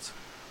create a lot.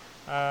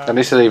 And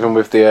this is even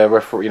with the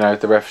referee.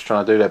 The refs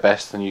trying to do their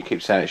best, and you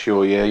keep saying it's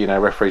your year.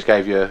 Referees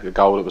gave you a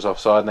goal that was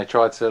offside, and they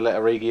tried to let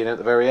Origi in at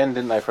the very end,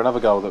 didn't they, for another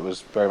goal that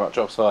was very much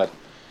offside.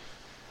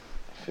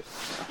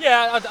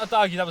 Yeah, I'd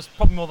argue that was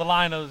probably more the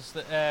liners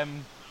that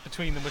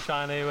between them were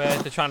trying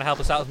to help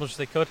us out as much as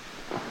they could.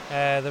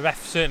 The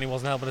ref certainly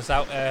wasn't helping us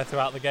out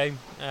throughout the game,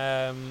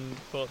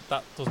 but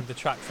that doesn't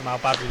detract from how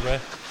bad we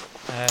were.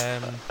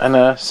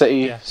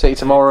 City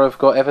tomorrow have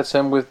got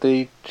Everton with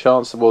the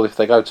chance. Well, if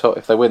they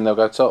win, they'll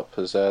go top,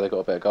 as they've got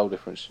a better goal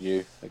difference than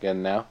you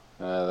again now.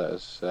 That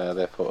is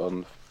they're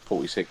on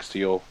 46 to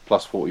your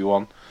plus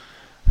 41.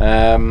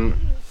 And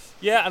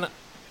I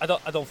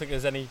don't think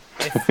there's any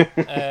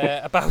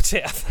if about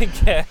it. I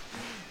think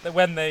that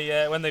when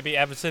they beat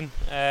Everton,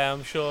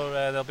 I'm sure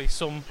there'll be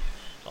some.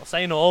 Not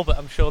saying all, but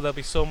I'm sure there'll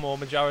be some or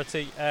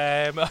majority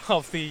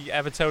of the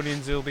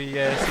Evertonians who'll be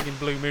singing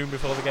Blue Moon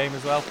before the game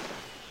as well.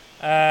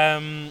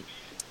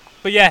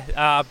 But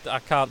yeah, I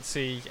can't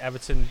see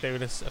Everton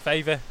doing us a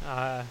favour.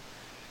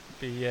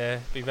 Be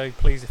very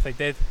pleased if they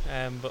did,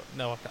 but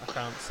no, I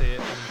can't see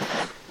it.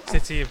 And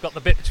City have got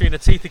the bit between their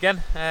teeth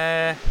again.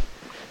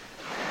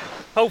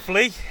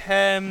 Hopefully,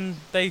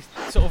 they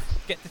sort of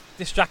get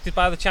distracted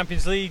by the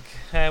Champions League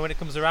when it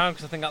comes around,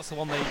 because I think that's the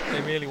one they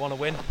really want to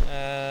win,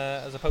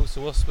 as opposed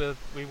to us. We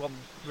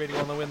really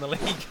want to win the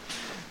league,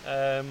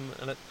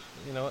 and at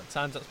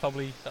times that's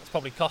probably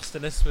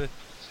costing us. We're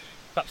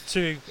perhaps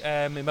too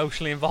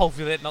emotionally involved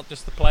with it, not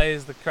just the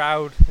players, the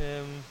crowd.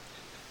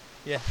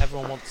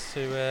 Everyone wants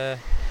to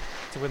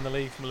win the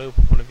league from a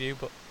Liverpool point of view,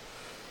 but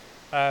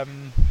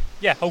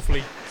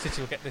hopefully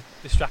City will get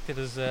distracted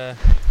as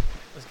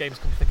games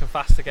come thick and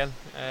fast again.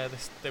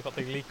 They've got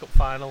the League Cup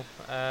final,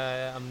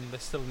 and they're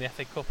still in the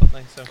FA Cup, aren't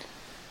they? So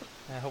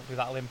hopefully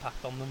that'll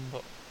impact on them.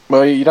 But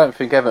well, you don't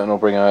think Everton will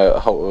bring a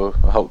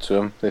halt to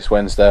them this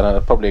Wednesday, and I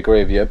probably agree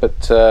with you.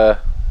 But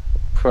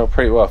from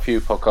a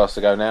few podcasts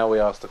ago now, we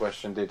asked the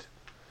question: did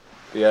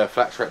the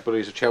flat track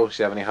bullies of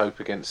Chelsea have any hope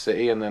against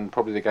City? And then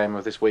probably the game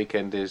of this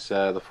weekend is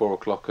the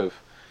 4:00 of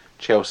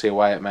Chelsea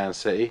away at Man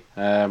City.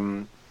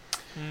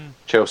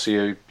 Chelsea,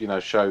 who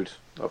showed.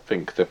 I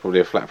think they're probably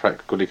a flat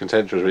track goodly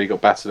contender. Really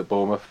got battered at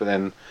Bournemouth, but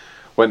then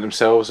went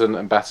themselves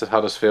and battered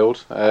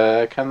Huddersfield.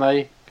 Can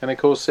they Can they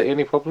cause City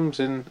any problems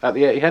at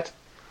the Etihad?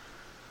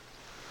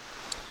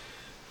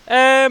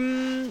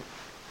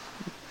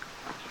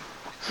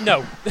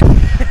 No.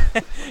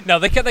 No,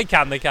 they can. I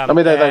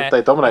mean,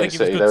 they dominated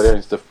City. They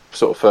were the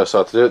sort of first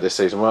side to do it this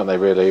season, weren't they?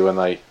 Really, when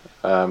they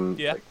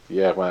went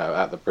out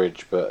at the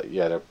Bridge. But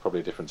yeah, they're probably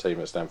a different team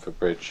at Stamford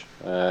Bridge.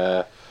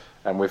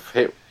 And with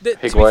Higuain,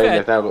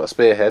 they've now got a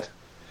spearhead.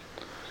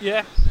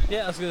 Yeah.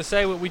 I was going to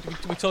say we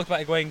talked about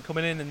Higuain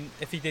coming in, and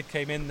if he did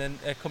come in, then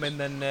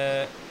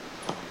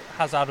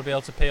Hazard will be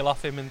able to peel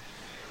off him,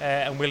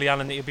 and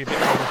Willian, and it'll be a bit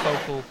more of a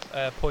focal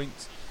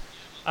point.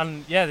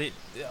 And yeah,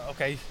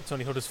 it's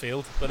only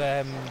Huddersfield, but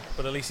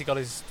at least he got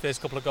his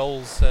first couple of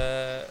goals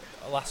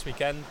last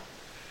weekend,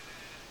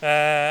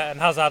 and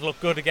Hazard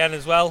looked good again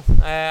as well.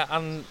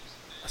 And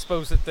I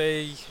suppose that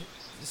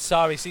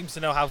Sarri seems to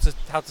know how to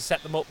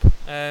set them up.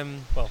 I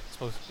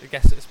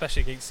guess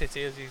especially against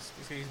City, as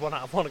he's 1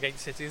 out of 1 against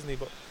City, isn't he?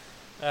 But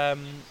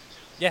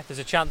there's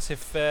a chance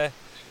if I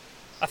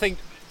think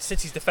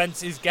City's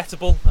defence is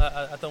gettable.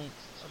 I don't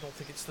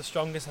think it's the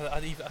strongest.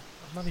 I'm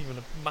not even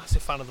a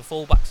massive fan of the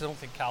fullbacks. I don't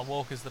think Kyle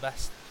Walker's the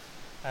best.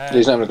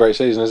 He's not having a great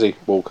season, is he,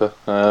 Walker?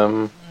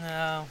 No.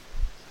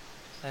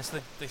 So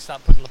they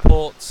start putting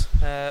Laporte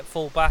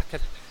fullback.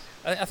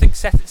 I think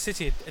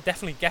City are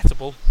definitely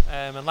gettable.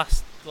 And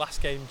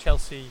last game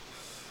Chelsea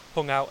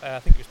hung out. I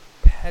think it was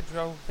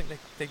Pedro. I think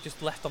they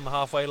just left on the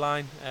halfway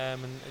line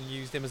and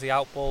used him as the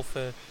outball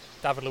for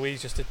David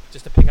Luiz just to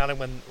ping at him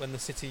when the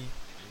City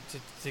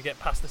to get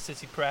past the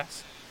City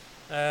press.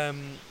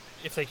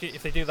 If they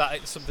do that,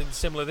 it's something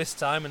similar this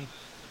time, and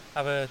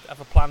have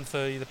a plan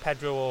for either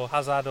Pedro or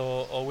Hazard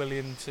or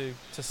Willian to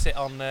sit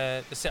on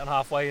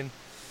halfway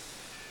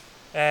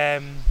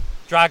and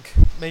drag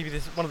maybe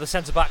one of the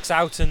centre backs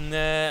out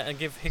and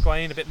give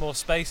Higuain a bit more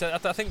space. I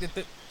think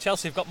that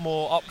Chelsea have got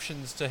more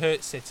options to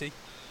hurt City,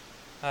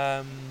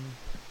 and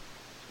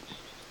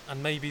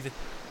maybe the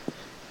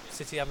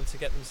City having to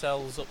get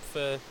themselves up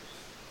for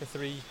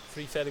three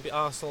fairly big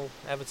Arsenal,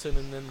 Everton,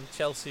 and then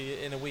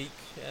Chelsea in a week.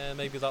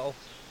 Maybe that'll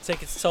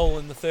take its toll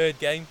in the third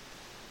game.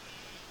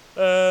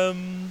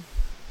 I'm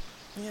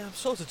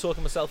sort of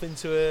talking myself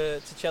into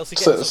to Chelsea.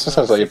 So,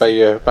 sounds like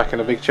you're backing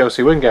a big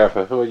Chelsea win,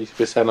 Gareth. Who are you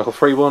saying, like a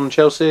 3-1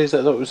 Chelsea? Is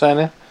that what we're saying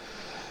here?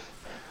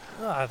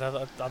 Oh, I'd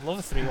love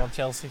a 3-1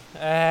 Chelsea.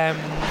 I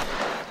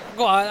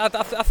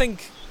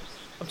think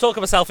I'm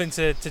talking myself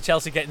into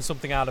Chelsea getting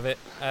something out of it.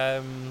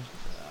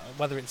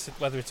 Whether it's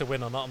a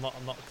win or not, I'm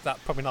not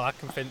probably not that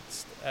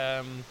convinced.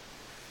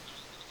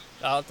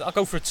 I'll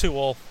go for a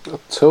 2-2.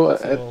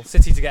 2-2.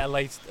 City to get a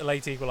late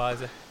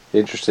equaliser.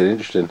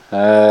 Interesting.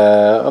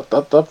 I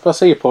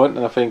see your point,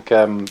 and I think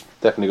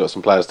definitely got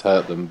some players to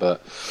hurt them.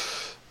 But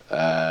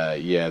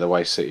the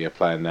way City are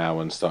playing now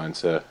and starting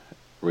to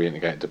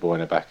reintegrate De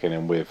Bruyne back in,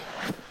 and with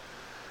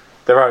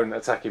their own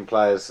attacking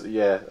players,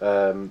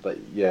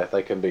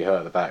 they can be hurt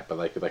at the back, but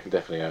they can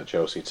definitely hurt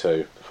Chelsea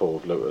too. For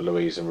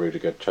Luiz and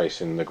Rudiger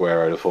chasing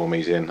Aguero the form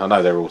he's in. I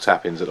know they're all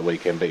tap-ins at the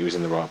weekend, but he was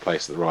in the right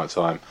place at the right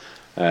time.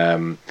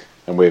 And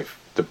with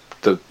the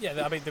they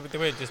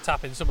weren't just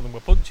tapping; some of them were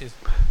punches.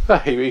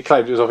 He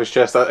claimed it was off his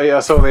chest. I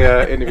saw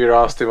the interviewer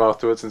asked him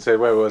afterwards and said,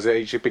 "Where was it?"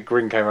 Each big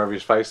grin came over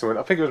his face and went,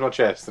 "I think it was my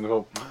chest." And I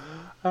thought,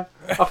 "I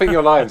think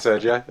you're lying,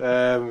 Sergio."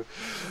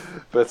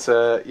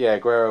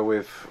 Aguero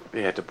with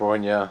De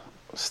Bruyne,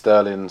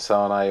 Sterling,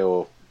 Sane,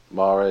 or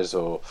Mahrez,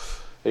 or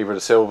either of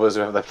the Silvers,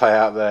 whoever they play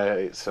out there.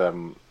 It's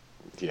some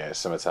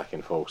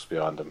attacking force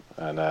behind them,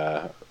 and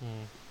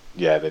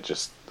they're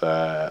just.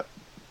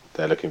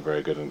 They're looking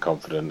very good and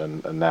confident,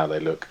 and now they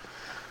look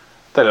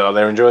like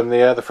they're enjoying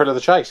the thrill of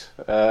the chase.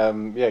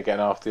 Getting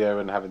after you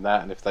and having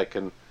that, and if they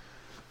can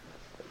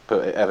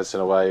put Everton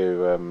away,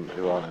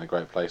 who aren't in a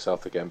great place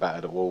after getting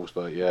battered at Wolves,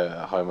 but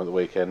at home at the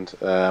weekend,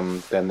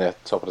 then they're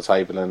top of the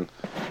table, and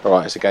all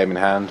right, it's a game in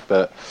hand,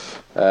 but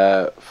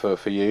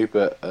for you,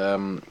 but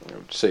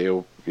City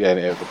will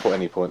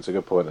any point's a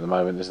good point at the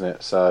moment, isn't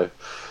it? So,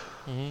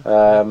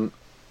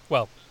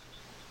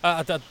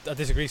 I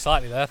disagree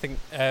slightly there. I think.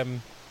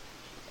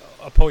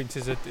 A point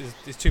is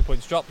 2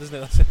 points dropped, isn't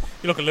it?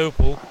 You look at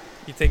Liverpool,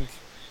 you think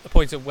a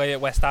point away at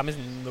West Ham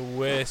isn't the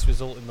worst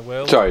result in the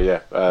world. Sorry,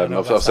 I've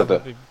said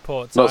that.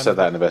 Not said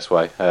that in the best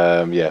way.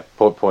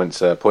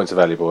 Points are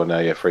valuable,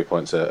 and 3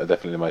 points are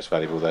definitely the most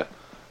valuable there.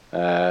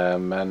 I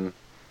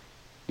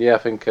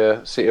think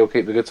City will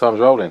keep the good times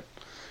rolling.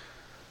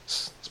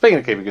 Speaking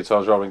of keeping good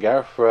times rolling,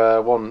 Gareth,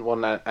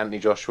 one Anthony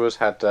Joshua's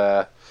had.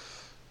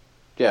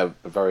 A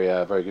very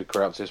good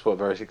career up to this point,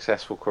 very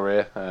successful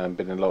career,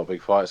 been in a lot of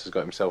big fights, has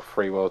got himself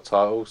 3 world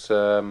titles,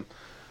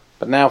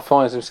 but now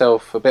finds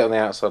himself a bit on the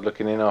outside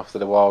looking in after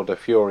the Wilder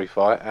Fury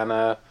fight,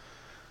 and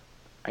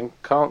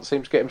can't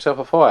seem to get himself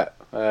a fight,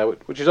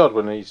 which is odd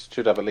when he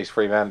should have at least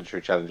 3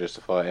 mandatory challengers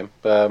to fight him.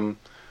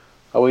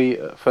 Are we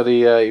for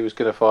the he was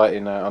going to fight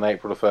in on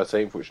April the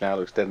 13th, which now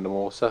looks dead in the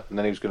water, and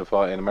then he was going to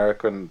fight in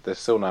America, and there's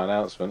still no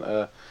announcement.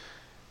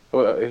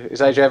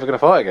 Is AJ ever going to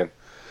fight again?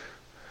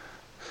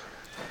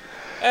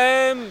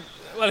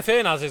 If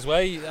Hearn has his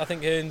way, I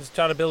think Hearn's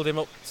trying to build him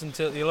up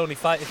until he'll only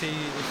fight if he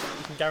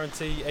can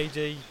guarantee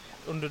AJ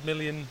 100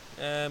 million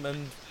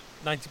and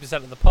 90%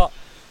 of the pot.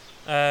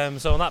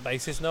 So on that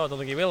basis, no, I don't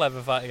think he will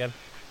ever fight again.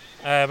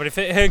 But if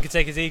Hearn could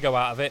take his ego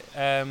out of it,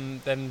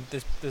 then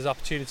there's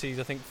opportunities,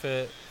 I think,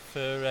 for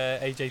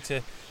AJ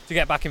to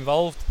get back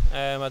involved.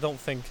 I don't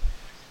think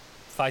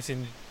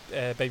fighting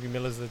Baby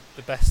Miller's the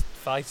best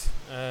fight.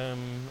 I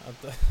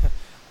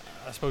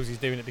suppose he's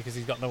doing it because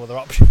he's got no other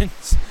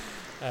options.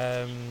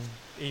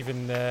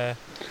 Even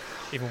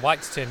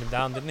White's turned him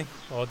down, didn't he?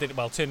 Or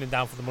turned him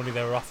down for the money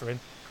they were offering.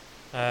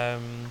 Yeah,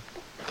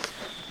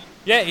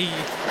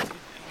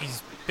 he's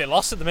a bit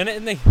lost at the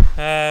minute, isn't he?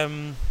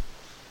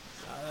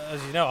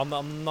 As you know, I'm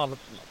not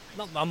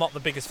the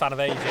biggest fan of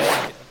AJ.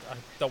 I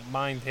don't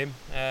mind him.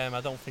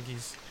 I don't think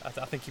I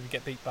think he would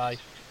get beat by.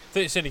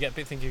 Certainly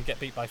think he would get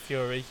beat by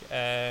Fury.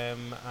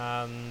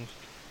 And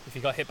if he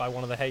got hit by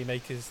one of the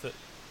haymakers that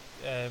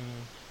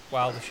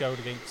Wilder showed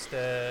against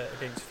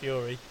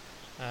Fury,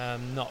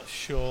 I'm not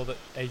sure that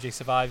AJ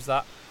survives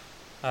that.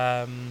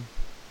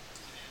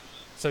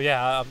 So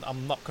yeah,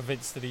 I'm not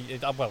convinced that he's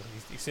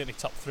certainly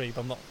top 3,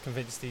 but I'm not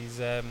convinced he's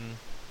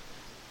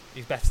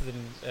better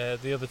than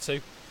the other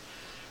two.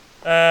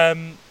 But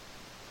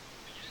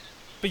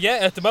yeah,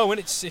 at the moment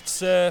it's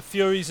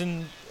Fury's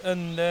and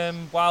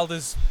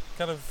Wilder's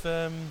kind of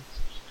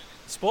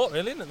sport,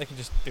 really, isn't it? They can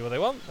just do what they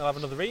want. They'll have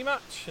another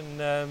rematch,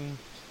 and I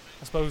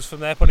suppose from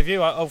their point of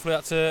view, hopefully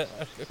that's a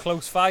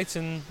close fight,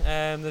 and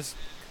there's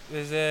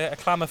a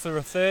clamour for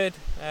a third.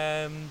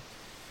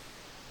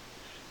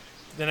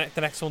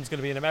 The next one's going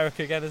to be in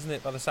America again, isn't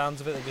it? By the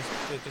sounds of it, they're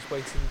just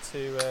waiting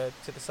to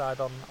decide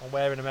on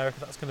where in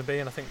America that's going to be,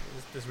 and I think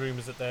there's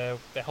rumours that they're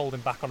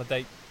holding back on a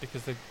date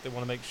because they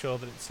want to make sure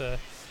that it's a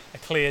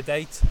clear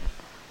date,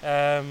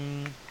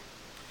 and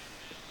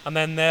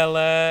then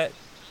there's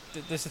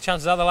the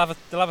chances are they'll have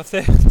a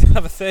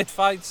third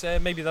fight.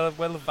 Maybe they'll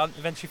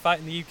eventually fight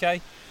in the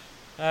UK.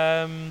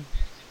 Yeah,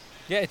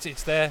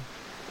 it's their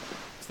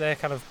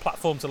kind of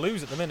platform to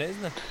lose at the minute,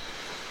 isn't it?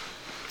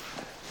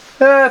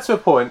 That's a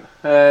point.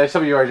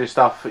 Some of your AJ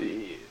stuff,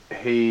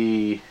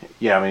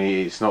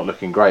 it's not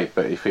looking great.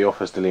 But if he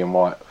offers Dillian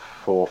White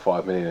 4 or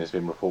 5 million, has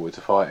been reported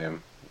to fight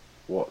him.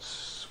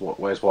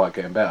 Where's White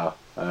getting better?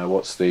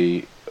 What's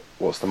the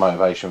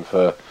motivation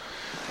for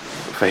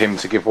him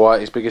to give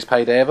White his biggest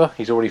payday ever?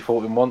 He's already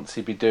fought him once.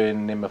 He'd be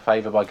doing him a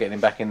favour by getting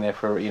him back in there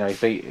for he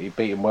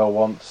beat him well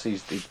once.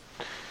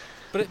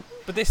 But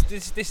this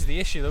is the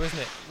issue, though, isn't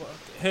it?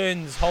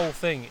 Hearn's whole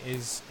thing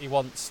is he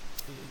wants.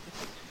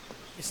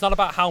 It's not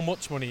about how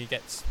much money he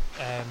gets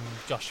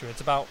Joshua.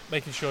 It's about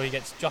making sure he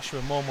gets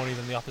Joshua more money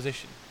than the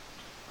opposition.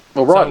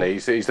 Well, rightly,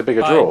 he's the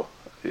bigger draw.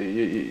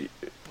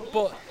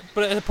 But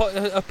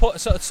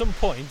at some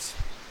point,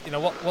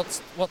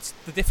 what's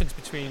the difference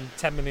between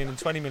 10 million and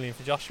 20 million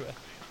for Joshua?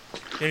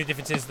 The only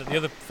difference is that the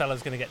other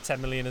fella's going to get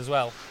 10 million as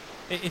well.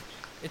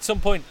 At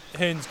some point,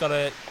 Hearn's got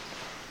to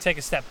take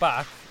a step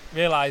back,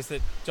 realise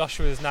that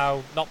Joshua is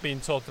now not being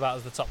talked about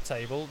as the top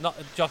table.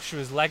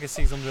 Joshua's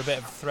legacy is under a bit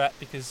of threat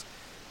because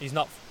he's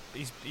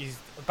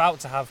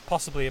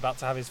possibly about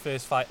to have his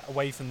first fight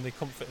away from the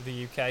comfort of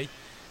the UK.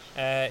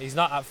 He's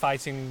not out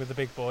fighting with the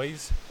big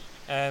boys,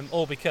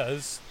 all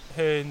because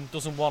Hearn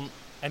doesn't want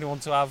anyone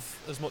to have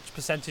as much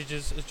percentage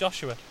as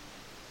Joshua.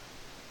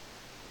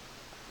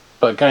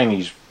 But again,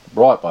 he's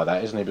right by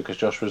that, isn't he? Because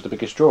Joshua's the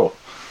biggest draw.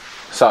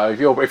 So if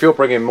you're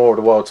bringing more of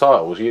the world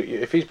titles,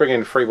 if he's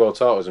bringing 3 world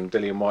titles and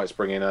Dillian White's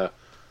bringing a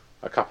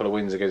couple of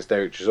wins against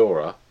Derek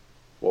Chisora,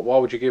 why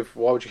would you give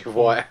White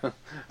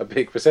a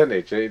big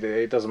percentage?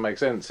 It doesn't make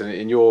sense. And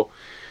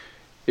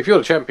if you're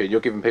the champion,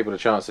 you're giving people a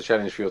chance to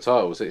challenge for your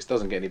titles. It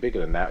doesn't get any bigger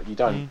than that. You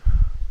don't.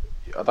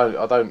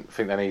 I don't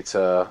think they need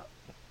to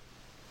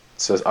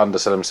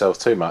undersell themselves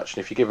too much.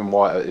 And if you give him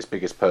White his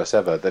biggest purse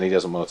ever, then he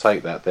doesn't want to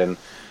take that. Then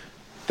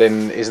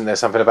isn't there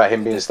something about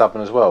him being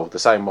stubborn as well? The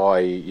same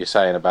way you're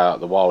saying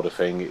about the Wilder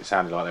thing. It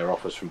sounded like there were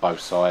offers from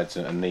both sides,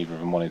 and neither of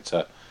them wanted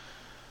to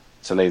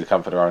leave the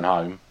comfort of their own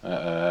home.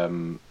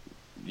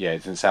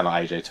 It didn't sound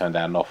like AJ turned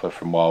down an offer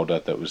from Wilder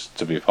that was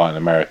to be fighting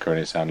in America, and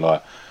it sounded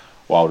like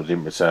Wilder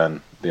didn't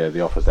return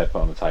the offers they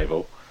put on the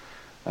table.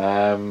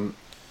 I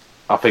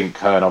think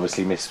Hearn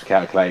obviously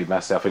miscalculated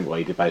massively. I think what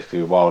he did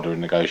basically with Wilder in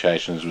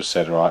negotiations was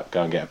said, right,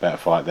 go and get a better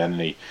fight then,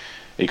 and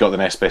he got the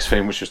next best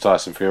thing, which was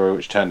Tyson Fury,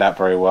 which turned out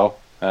very well.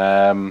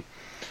 But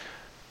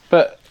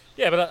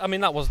I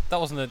mean that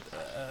wasn't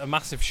a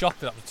massive shock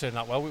that would turn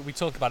out well. We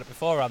talked about it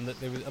beforehand that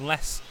there was,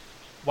 unless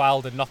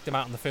Wilder knocked him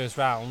out in the first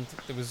round,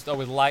 there was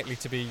always likely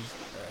to be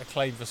a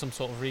claim for some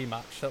sort of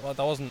rematch. That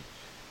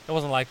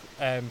wasn't like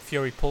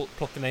Fury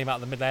plucked the name out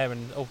of the midair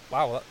and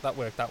that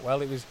worked out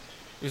well. It was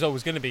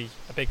always going to be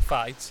a big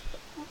fight.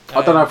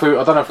 I don't know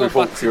if we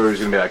thought Fury was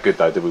going to be that good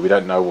though, did we? We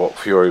don't know what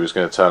Fury was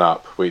going to turn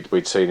up.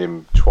 We'd seen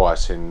him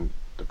twice in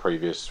the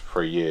previous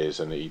 3 years,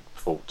 and he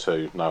fought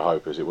 2 no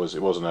hopers. It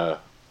wasn't a,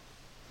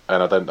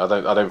 and I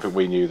don't think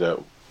we knew that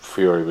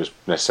Fury was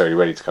necessarily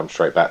ready to come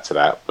straight back to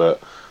that,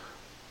 but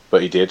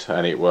he did,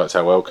 and it worked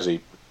out well because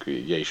he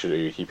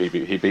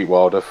beat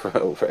Wilder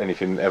for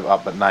anything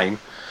up but name.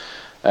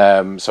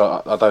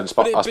 So I don't.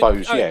 I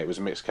suppose it was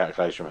a mixed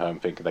calculation from Hearn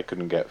thinking they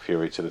couldn't get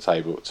Fury to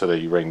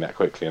the ring that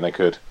quickly, and they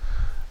could.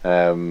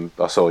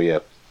 I saw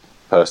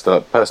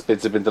purse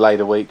bids have been delayed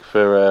a week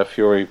for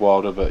Fury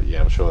Wilder, but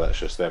I'm sure that's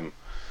just them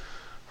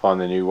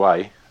finding a new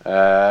way.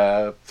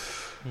 3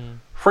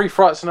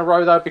 fights in a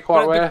row, that'd be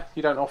quite rare.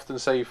 You don't often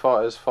see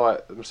fighters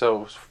fight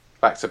themselves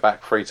back to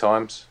back 3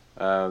 times.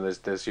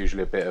 There's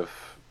usually probably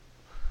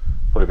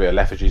a bit of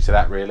lethargy to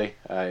that, really,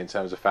 in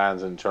terms of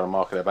fans and trying to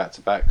market it back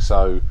to back.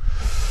 So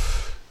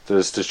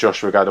does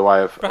Joshua go the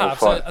way of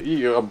fight?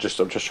 I'm just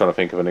trying to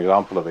think of an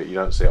example of it. You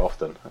don't see it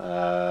often.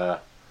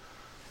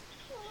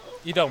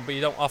 You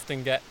don't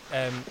often get.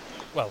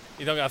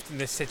 You don't get often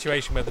this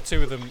situation where the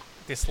two of them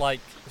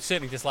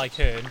certainly dislike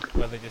Hearn,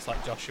 whether they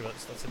dislike Joshua.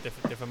 That's a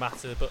different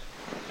matter. But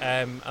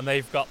and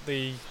they've got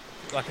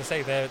like I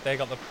say, they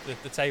got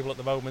the table at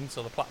the moment,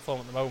 or the platform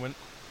at the moment.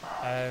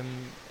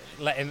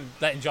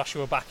 Letting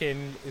Joshua back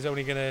in is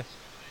only going to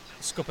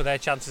scupper their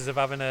chances of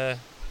having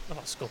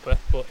not scupper,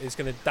 but it's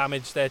going to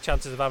damage their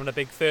chances of having a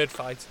big third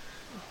fight.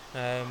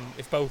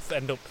 If both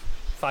end up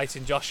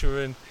fighting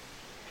Joshua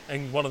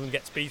and one of them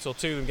gets beat, or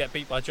two of them get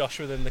beat by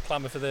Joshua, then the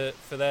clamour for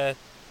their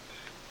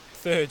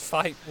third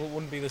fight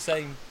wouldn't be the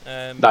same.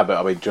 No, but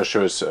I mean,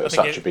 Joshua's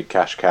such a big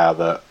cash cow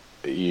that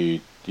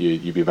you'd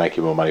be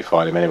making more money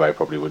fighting him anyway,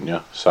 probably, wouldn't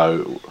you?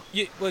 So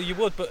you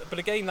would, but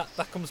again,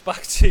 that comes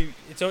back to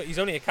he's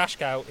only a cash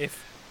cow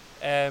if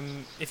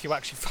you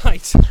actually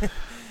fight.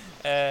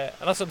 And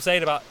that's what I'm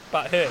saying about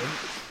Hearn.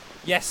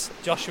 Yes,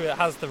 Joshua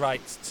has the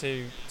right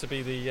to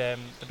be the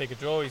bigger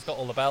draw. He's got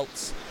all the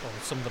belts, or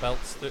some of the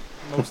belts,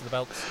 most of the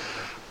belts.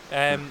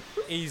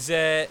 He's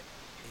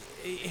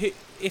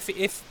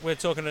if we're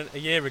talking a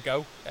year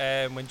ago,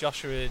 when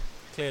Joshua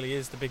clearly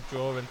is the big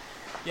draw, and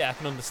I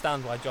can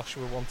understand why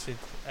Joshua wanted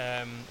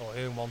or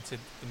Hearn wanted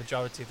the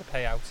majority of the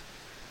payout.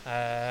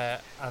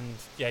 And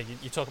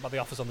you talk about the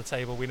offers on the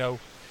table. We know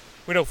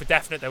for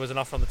definite there was an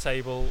offer on the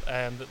table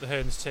that the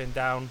Hearns turned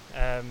down.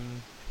 That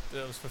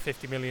was for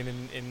 $50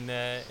 million in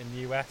the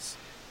US,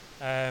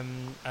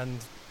 and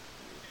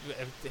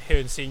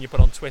Hearn Senior put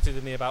on Twitter,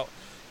 didn't he, about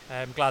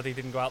glad he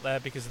didn't go out there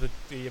because of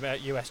the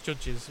US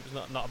judges. It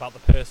was not about the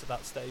purse at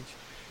that stage.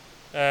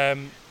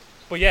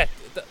 But a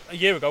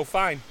year ago,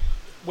 fine.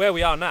 Where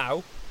we are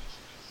now,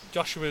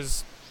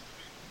 Joshua's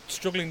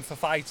struggling for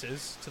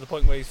fighters to the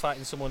point where he's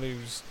fighting someone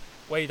who's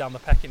way down the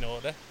pecking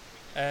order,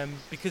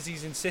 because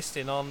he's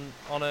insisting on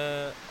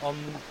the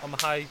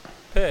high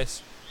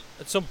purse.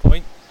 At some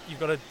point, you've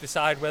got to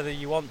decide whether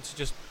you want to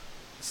just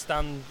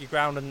stand your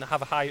ground and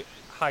have a high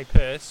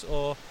purse,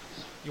 or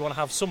you want to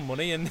have some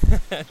money and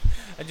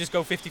and just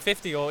go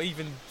 50-50, or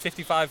even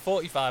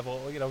 55-45,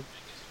 or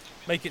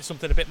make it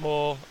something a bit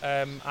more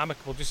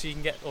amicable, just so you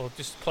can get, or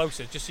just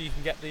closer, just so you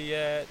can get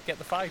the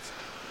fight.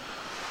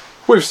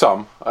 With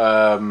some,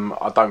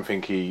 I don't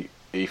think he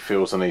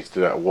feels the need to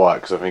do that at White,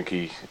 because I think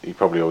he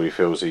probably already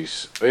feels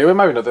maybe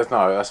not.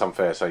 That's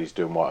unfair to say he's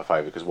doing White a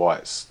favour, because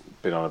White's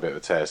been on a bit of a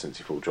tear since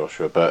he fought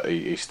Joshua, but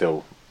he's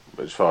still,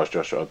 as far as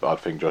Joshua, I'd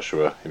think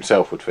Joshua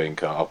himself would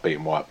think, I've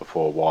beaten White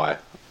before, why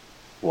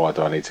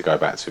do I need to go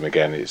back to him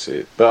again?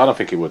 But I don't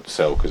think he would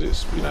sell, because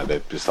it's,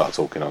 they just start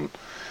talking on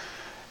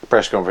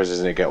press conferences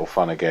and it get all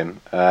fun again.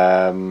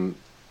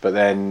 But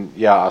then,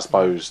 I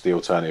suppose the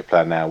alternative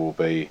plan now will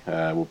be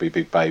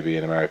Big Baby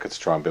in America to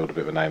try and build a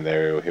bit of a name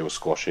there. He'll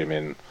squash him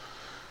in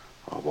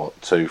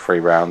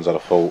 2-3 rounds, I'd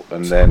have thought,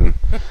 and then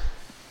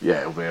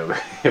it'll be an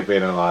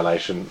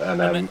annihilation,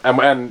 and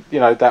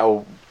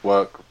that'll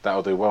work.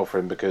 That'll do well for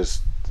him,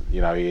 because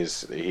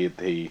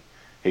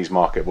he's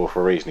marketable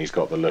for a reason. He's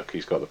got the look,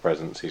 he's got the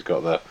presence, he's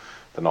got the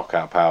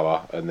knockout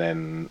power, and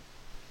then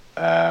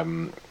I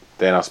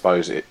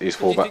suppose his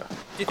fallback.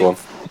 Go on.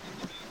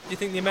 Do you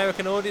think the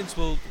American audience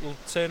will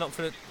turn up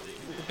for the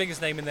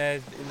biggest name in their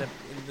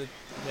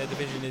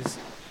division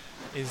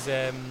is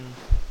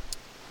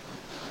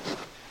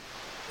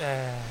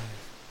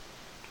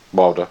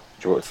Wilder?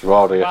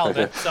 Wilder, yeah.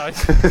 Wilder, sorry,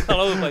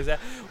 all over the place there.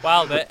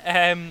 Wilder.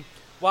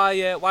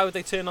 Why would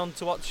they turn on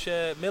to watch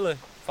Miller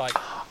fight?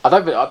 I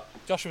don't think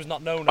Joshua's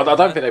not known. I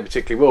don't think they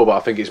particularly will, but I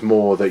think it's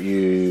more that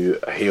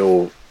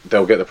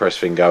they'll get the press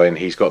thing going.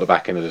 He's got the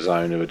backing of the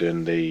Zone, who are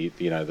doing the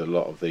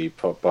lot of the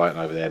biting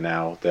over there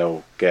now.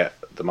 They'll get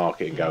the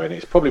marketing going.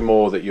 It's probably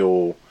more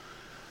the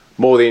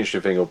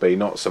interesting thing will be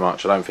not so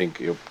much. I don't think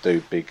he'll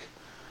do big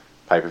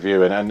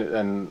pay-per-view,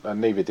 and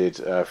neither did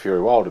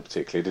Fury Wilder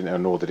particularly.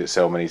 Nor did it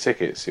sell many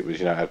tickets. It was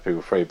had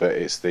people free, but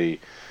it's the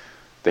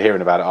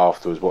hearing about it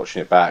afterwards,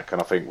 watching it back,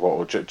 and I think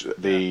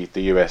the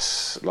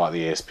US, like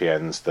the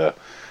ESPNs, the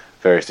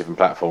various different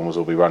platforms,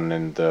 will be running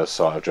in the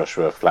sight of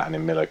Joshua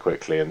flattening Miller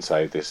quickly and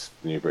say this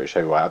new British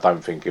heavyweight. I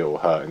don't think it'll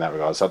hurt in that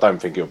regard. So I don't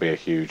think it'll be a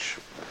huge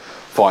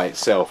fight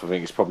itself. I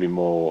think it's probably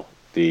more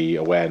the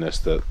awareness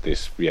that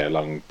this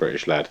young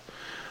British lad,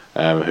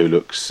 who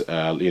looks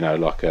like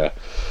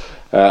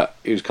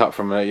he was cut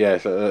from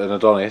an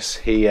Adonis.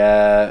 He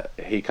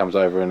comes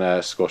over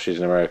and squashes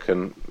an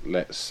American.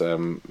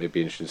 It'd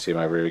be interesting to see him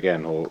over here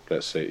again, or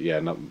let's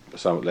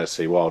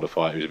see Wilder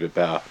fight, who's a bit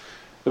better.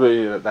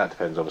 But that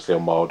depends obviously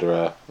on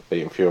Wilder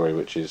beating Fury,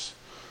 which is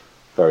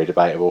very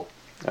debatable.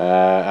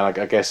 And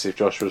I guess if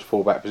Joshua's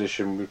fallback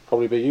position would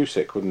probably be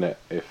Usyk, wouldn't it?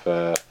 If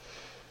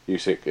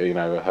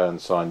Usyk, Hearn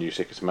signed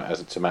Usyk as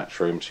to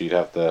Matchroom, so you'd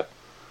have the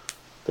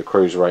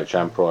cruiserweight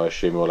champ. I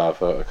assume we'll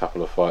have a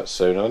couple of fights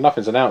soon. And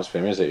nothing's announced for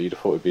him, is it? You'd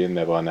have thought he'd be in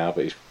there by now,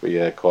 but he's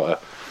quite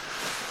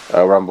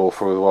a rumble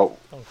through the world.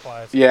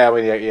 Yeah, I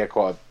mean, yeah,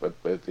 quite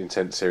a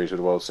intense series with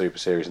the World Super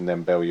Series, and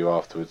then Bellew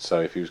afterwards.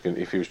 So if he was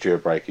due a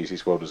break,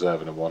 he's well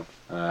deserving of one.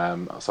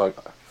 Well,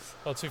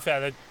 to be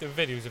fair, the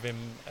videos of him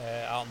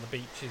out on the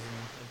beaches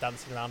and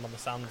dancing around on the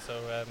sand. So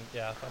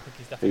yeah, I think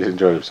he's definitely. He's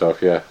enjoyed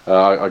himself. Yeah,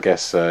 I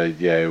guess.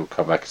 He'll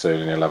come back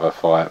soon and he'll have a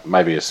fight.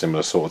 Maybe a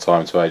similar sort of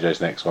time to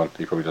AJ's next one.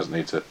 He probably doesn't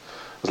need to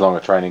as long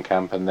a training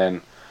camp, and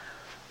then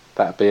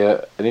that'd be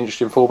an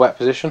interesting fallback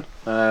position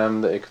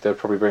that they'll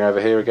probably bring over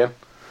here again.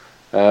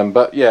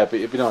 But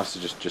it'd be nice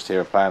to just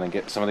hear a plan and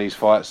get some of these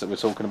fights that we're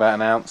talking about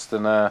announced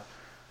and know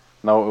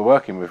what we're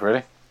working with,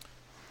 really.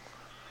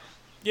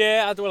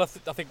 Yeah, I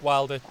think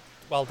Wilder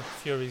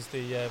Fury's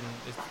is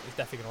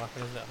definitely going to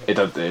happen,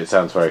 isn't it? It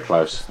sounds very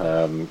close.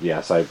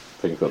 So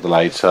things got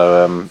delayed.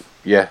 So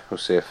we'll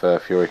see if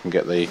Fury can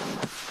get the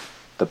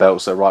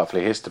belts that are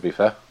rightfully his. To be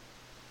fair.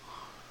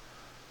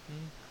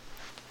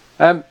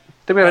 Did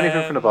we have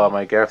anything from the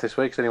barmaid, Gareth, this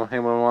week? Does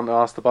anyone want to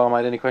ask the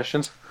barmaid any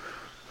questions?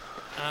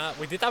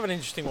 We did have an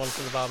interesting one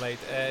from the barmaid.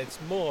 It's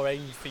more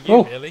aimed for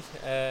you, really,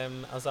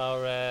 as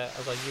our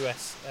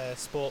US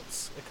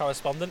sports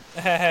correspondent.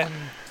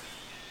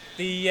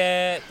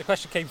 The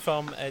question came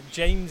from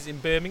James in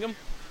Birmingham,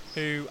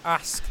 who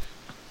asked,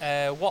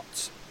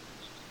 "What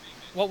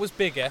was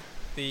bigger,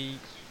 the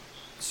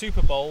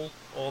Super Bowl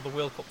or the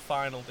World Cup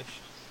final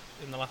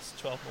in the last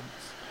 12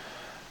 months?"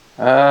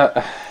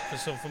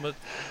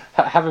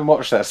 Having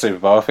watched that Super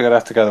Bowl, I think I'd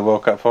have to go to the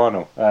World Cup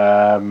final.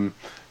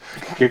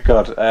 Good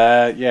God,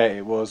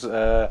 it was.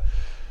 I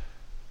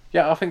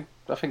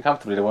think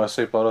comfortably the worst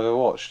Super Bowl I've ever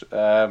watched.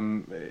 I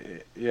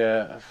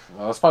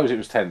suppose it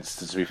was tense.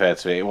 To be fair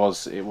to it, it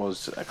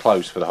was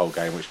close for the whole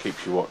game, which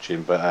keeps you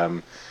watching. But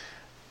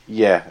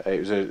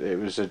it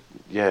was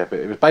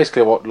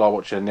basically like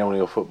watching a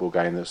 0-0 football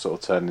game that sort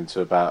of turned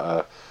into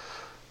about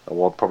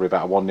probably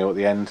about a 1-0 at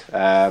the end.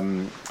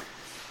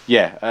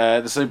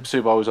 The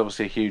Super Bowl is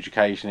obviously a huge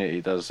occasion.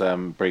 It does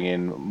bring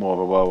in more of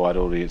a worldwide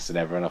audience than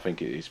ever, and I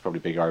think it's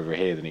probably bigger over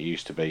here than it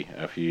used to be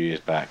a few years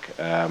back.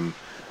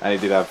 And it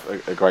did have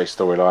a great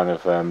storyline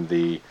of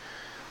the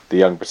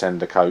young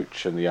pretender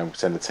coach and the young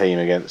pretender team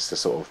against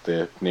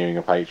the New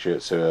England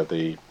Patriots, who are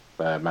the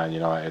Man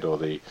United or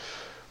the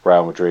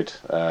Real Madrid.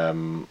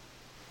 The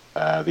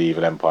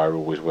evil empire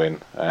always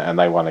win, and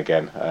they won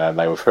again. And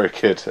they were very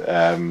good.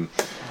 They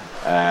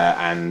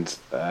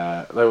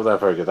were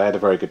very good. They had a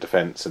very good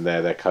defence, and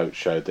their coach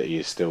showed that he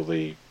is still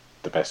the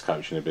best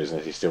coach in the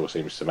business. He still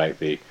seems to make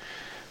the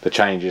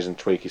changes and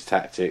tweak his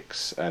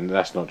tactics, and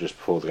that's not just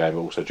before the game, but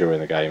also during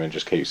the game, and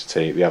just keeps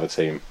the other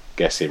team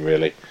guessing,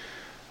 really.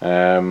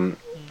 And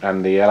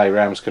the LA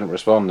Rams couldn't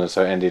respond, and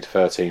so it ended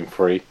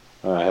 13-3.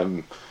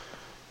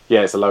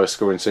 It's the lowest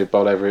scoring Super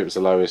Bowl ever. It was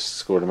the lowest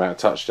scored amount of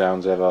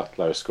touchdowns ever,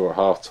 lowest score at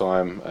half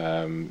time.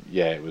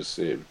 It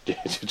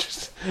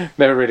just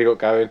never really got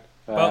going.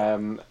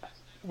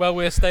 Well,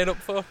 we're staying up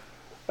for.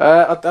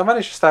 I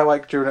managed to stay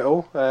awake during it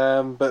all,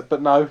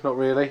 but no, not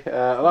really. Like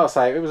I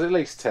say, it was at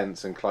least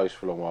tense and close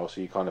for a long while,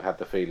 so you kind of had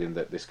the feeling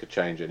that this could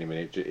change any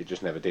minute. It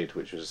just never did,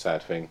 which was a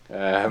sad thing.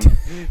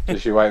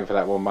 Just you're waiting for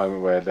that one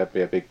moment where there'd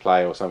be a big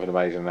play or something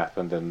amazing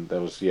happened, and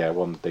there was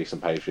one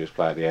decent Patriots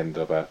play at the end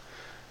of a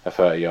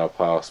 30-yard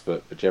pass,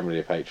 but generally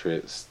the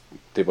Patriots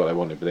did what they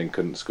wanted, but then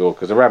couldn't score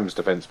because the Rams'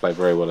 defence played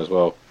very well as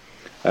well.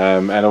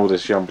 And all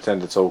this young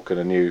pretender talk and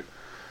a new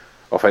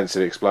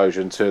offensive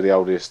explosion. Two of the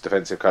oldest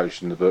defensive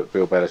coaches in the book,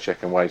 Bill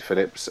Belichick and Wade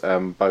Phillips,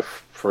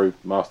 both threw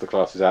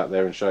masterclasses out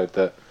there and showed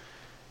that,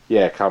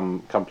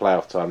 come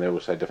playoff time, they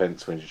always say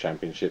defence wins your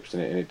championships,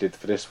 and it did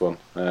for this one.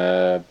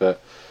 But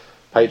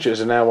Patriots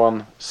have now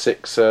won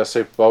 6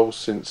 Super Bowls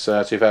since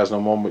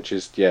 2001, which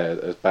is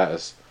about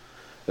as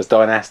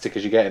dynastic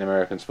as you get in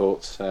American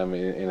sports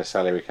in a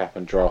salary cap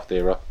and draft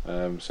era.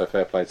 So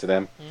fair play to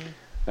them.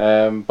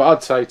 But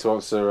I'd say, to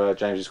answer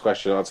James's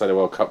question, I'd say the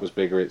World Cup was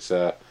bigger. It's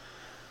a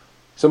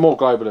more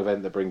global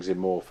event that brings in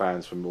more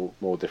fans from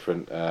more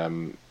different,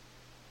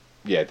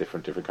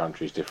 different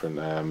countries,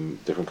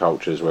 different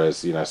cultures. Whereas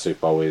Super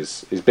Bowl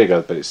is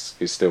bigger, but it's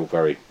still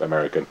very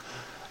American.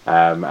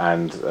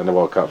 And the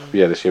World Cup,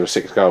 this year was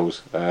 6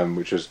 goals,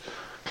 which was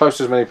close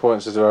to as many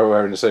points as there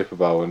were in the Super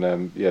Bowl.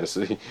 And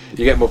so you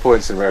get more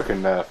points in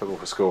American football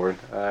for scoring.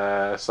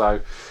 It's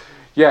a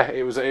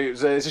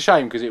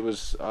shame because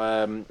it's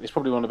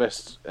probably one of the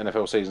best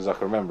NFL seasons I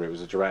can remember. It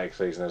was a dramatic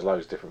season. There's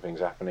loads of different things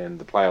happening.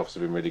 The playoffs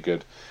have been really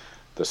good.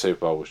 The Super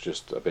Bowl was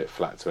just a bit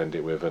flat to end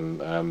it with, and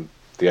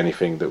the only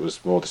thing that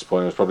was more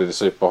disappointing was probably the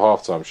Super Bowl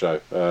halftime show.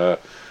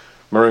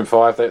 Maroon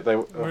 5,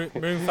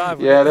 Maroon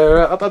 5.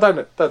 Yeah, I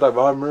don't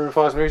mind Maroon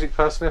 5's music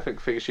personally. I think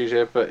it's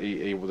usually, but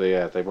they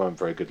weren't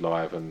very good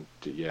live, and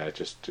it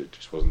just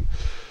wasn't.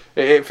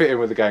 It fit in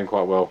with the game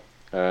quite well.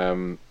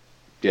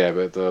 yeah,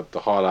 but the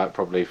highlight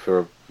probably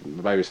for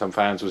maybe some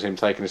fans was him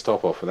taking his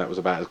top off, and that was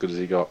about as good as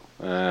he got.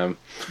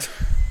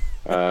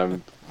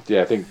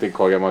 Yeah, I think didn't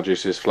quite get my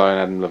juices flowing.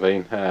 Adam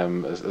Levine,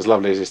 as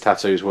lovely as his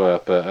tattoos were,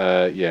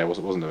 but yeah, it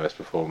wasn't the best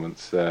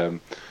performance. So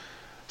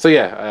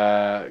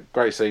yeah,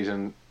 great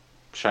season.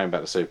 Shame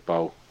about the Super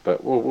Bowl,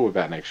 but we'll be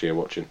back next year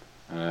watching.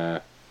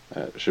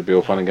 Should be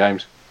all fun and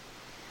games.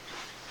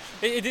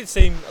 It did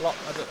seem a lot.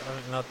 I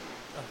don't know. I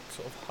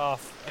sort of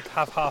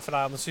have half an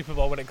eye on the Super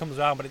Bowl when it comes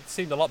around, but it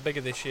seemed a lot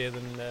bigger this year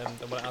than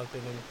what it has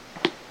been in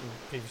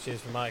previous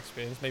years from my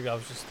experience. Maybe I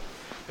was just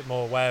a bit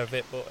more aware of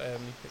it, but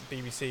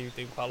BBC were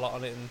doing quite a lot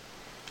on it, and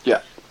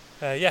yeah,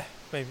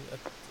 maybe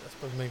I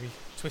suppose maybe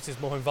Twitter's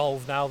more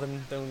involved now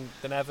than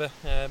ever.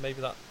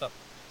 Maybe that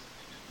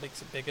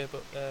makes it bigger,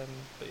 but yeah,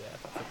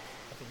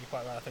 I think you're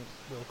quite right. I think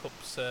World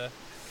Cup's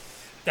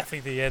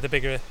definitely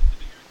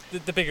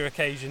the bigger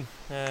occasion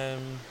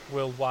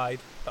worldwide.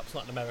 Perhaps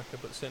not in America,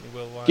 but certainly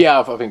worldwide. Yeah,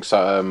 I think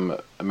so.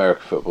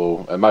 American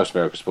football, most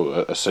American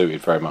sport are suited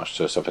very much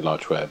to something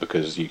like Twitter,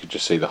 because you could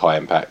just see the high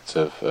impact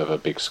of a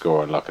big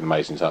score and like an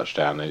amazing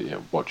touchdown.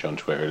 Watch it on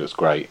Twitter, it looks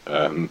great.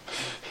 You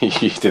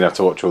didn't have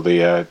to watch all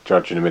the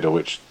Drudge in the middle,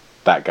 which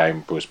that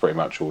game was pretty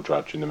much all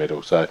Drudge in the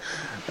middle. So,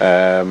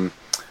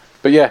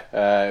 but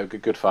yeah,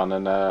 good fun,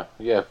 and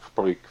yeah,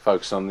 probably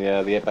focus on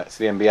the back to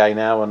the NBA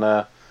now,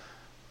 and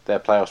their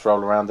playoffs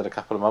roll around in a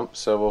couple of months,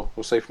 so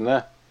we'll see from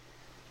there.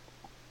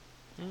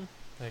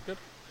 Very good.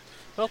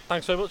 Well,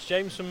 thanks very much,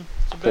 James.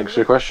 Thanks for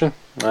your question.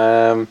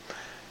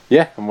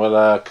 Yeah, and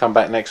we'll come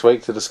back next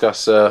week to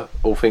discuss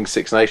all things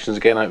Six Nations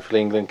again. Hopefully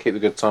England keep the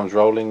good times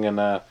rolling,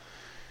 and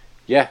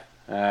yeah,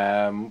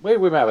 we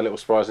may have a little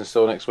surprise in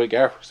store next week,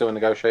 Gareth. We're still in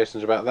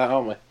negotiations about that,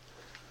 aren't we?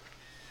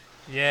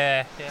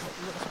 Yeah, a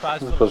little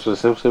surprise.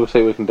 We'll see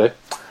what we can do.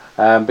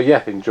 But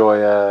yeah,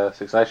 enjoy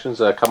Six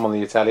Nations. Come on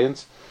the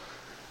Italians.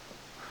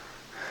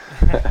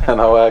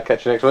 And I'll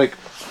catch you next week.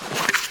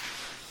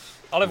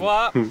 Au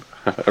revoir.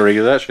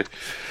 Arrivederci.